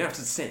 it's fine. You don't have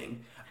to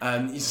sing. I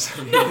wasn't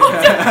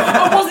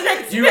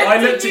expecting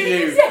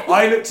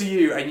I looked at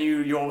you, and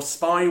your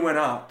spine went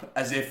up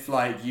as if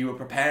like you were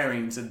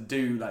preparing to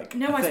do like.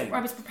 No, a thing. I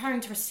was preparing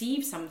to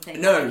receive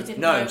something. No.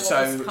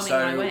 So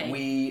my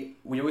way.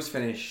 we always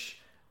finish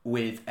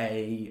with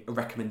a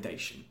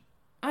recommendation.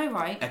 Oh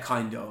right. A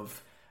kind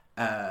of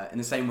in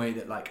the same way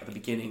that like at the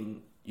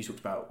beginning you talked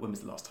about when was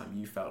the last time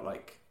you felt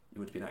like you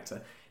wanted to be an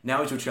actor.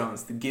 Now is your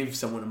chance to give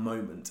someone a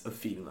moment of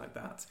feeling like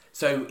that.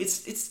 So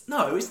it's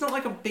not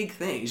like a big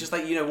thing. It's just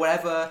like, you know,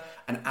 whatever,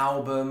 an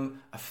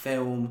album, a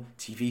film,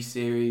 TV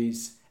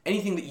series,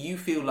 anything that you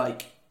feel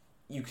like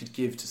you could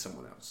give to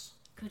someone else.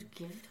 Could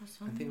give to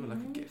someone? I think of it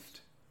like a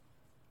gift.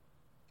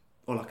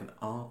 Or like an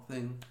art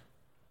thing.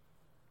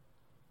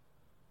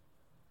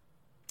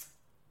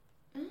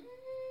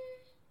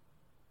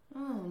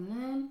 Oh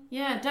man.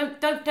 Yeah,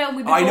 don't tell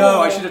me before. I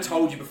know, I should have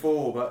told you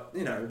before, but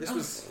you know, this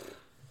was...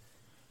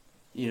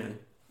 You know,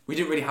 we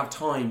didn't really have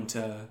time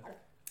to.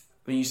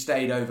 I mean, you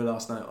stayed over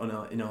last night on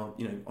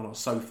our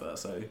sofa,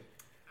 so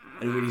I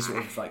didn't really sort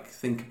of like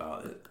think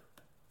about it.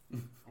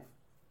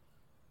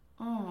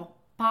 Oh,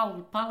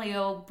 Pally.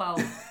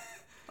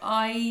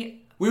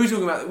 We were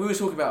talking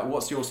about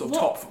what's your sort of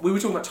top. We were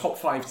talking about top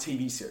 5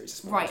 TV series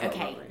this morning. Right.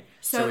 Okay.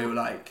 So we were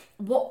like,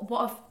 what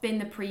have been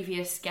the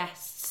previous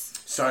guests?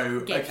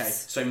 So gifts? Okay.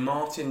 So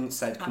Martin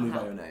said, "Call Me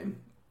by Your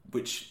Name,"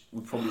 which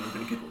would probably have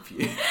been a good one for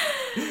you.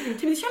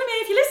 Timothy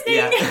Chalamet, if you're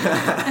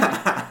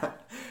listening.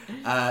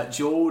 Yeah.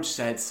 George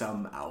said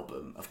some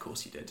album. Of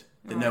course he did.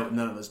 That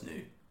none of us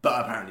knew.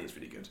 But apparently it's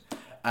really good.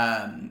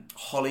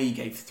 Holly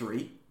gave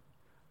 3.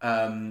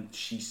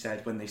 She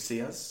said When They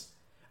See Us.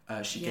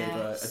 She gave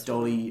a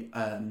Dolly...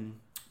 the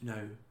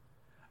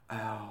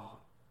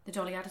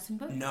Dolly Addison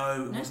book?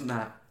 No, it wasn't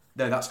that.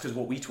 No, that's because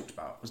what we talked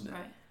about, wasn't it?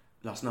 Right.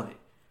 Last night.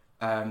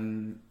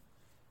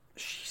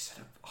 She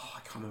said... I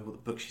can't remember what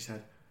the book she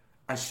said.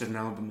 And she said an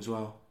album as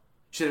well.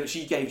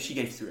 She gave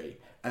 3,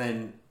 and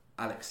then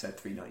Alex said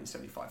 3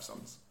 1975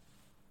 songs.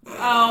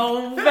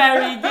 Oh,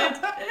 very good.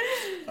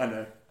 I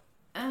know.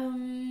 Oh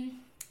man.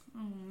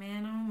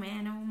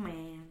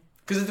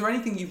 Because is there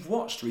anything you've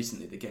watched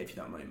recently that gave you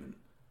that moment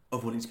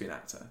of wanting to be an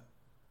actor?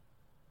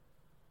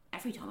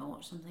 Every time I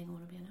watch something, I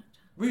want to be an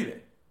actor.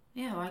 Really?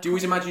 Yeah. Do you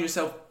always imagine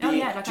yourself being? Do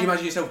you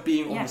imagine yourself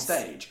being on the Yes.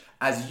 stage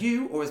as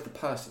you or as the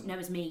person? No,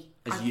 as me.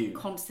 As I you.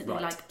 constantly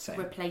Right, same.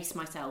 replace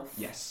myself.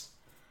 Yes.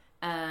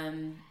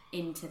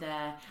 Into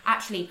their...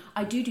 Actually,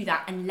 I do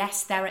that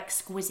unless they're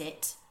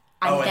exquisite.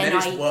 And then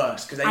it's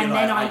worse because I'm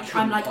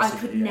like, I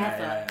could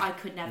never. Yeah. I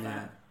could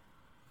never.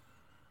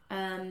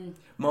 Yeah.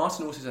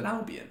 Martin also said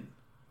Albion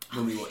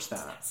when we watched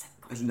that.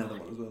 There's another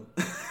one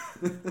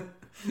as well.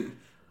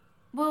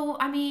 Well,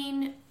 I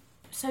mean,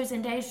 so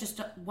Zendaya's just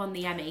won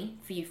the Emmy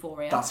for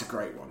Euphoria. That's a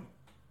great one.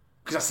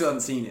 Because I still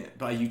haven't seen it,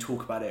 but you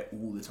talk about it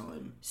all the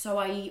time. So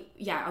I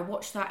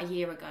watched that a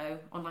year ago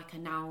on like a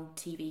Now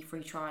TV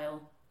free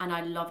trial, and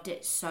I loved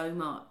it so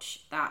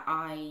much that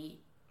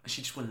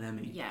She just won an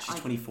Emmy. Yeah, she's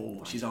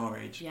 24. She's our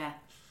age. Yeah.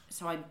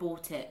 So I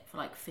bought it for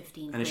like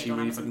 15 and is quid she on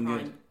really Amazon fucking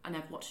Prime, good? and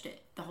I've watched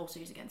it the whole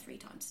series again 3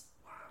 times.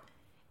 Wow.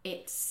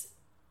 It's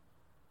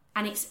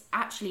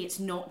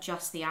not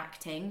just the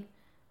acting.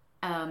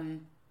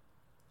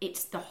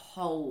 It's the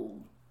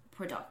whole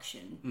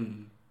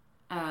production.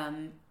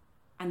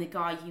 And the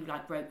guy who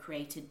wrote,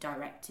 created,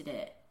 directed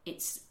it,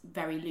 it's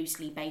very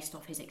loosely based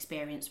off his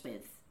experience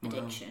with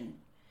addiction.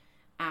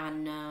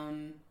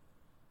 And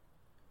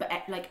but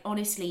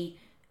honestly,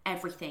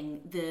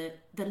 everything,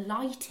 the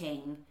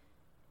lighting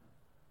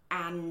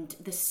and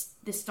the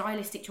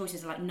stylistic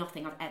choices are like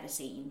nothing I've ever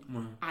seen.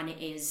 And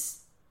it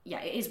is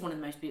one of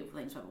the most beautiful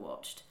things I've ever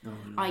watched. Oh,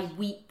 nice. I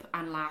weep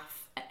and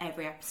laugh at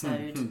every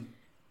episode.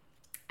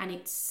 And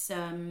it's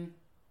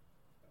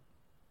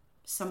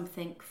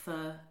something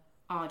for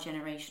our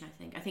generation.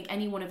 I think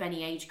anyone of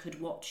any age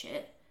could watch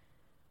it,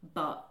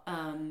 but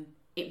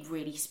it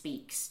really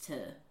speaks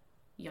to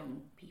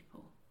young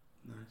people.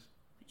 Nice.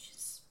 Which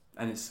is,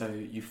 and it's so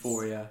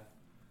Euphoria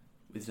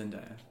with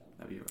Zendaya.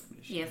 That'd be your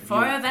recommendation. Yeah,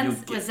 Euphoria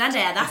with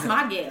Zendaya. That's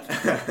my gift.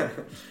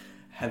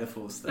 Heather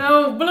Forster.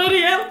 Oh,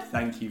 bloody hell!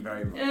 Thank you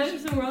very much.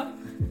 It's alright.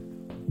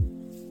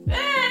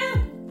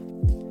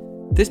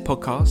 This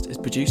podcast is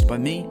produced by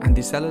me,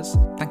 Andy Sellers.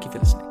 Thank you for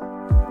listening.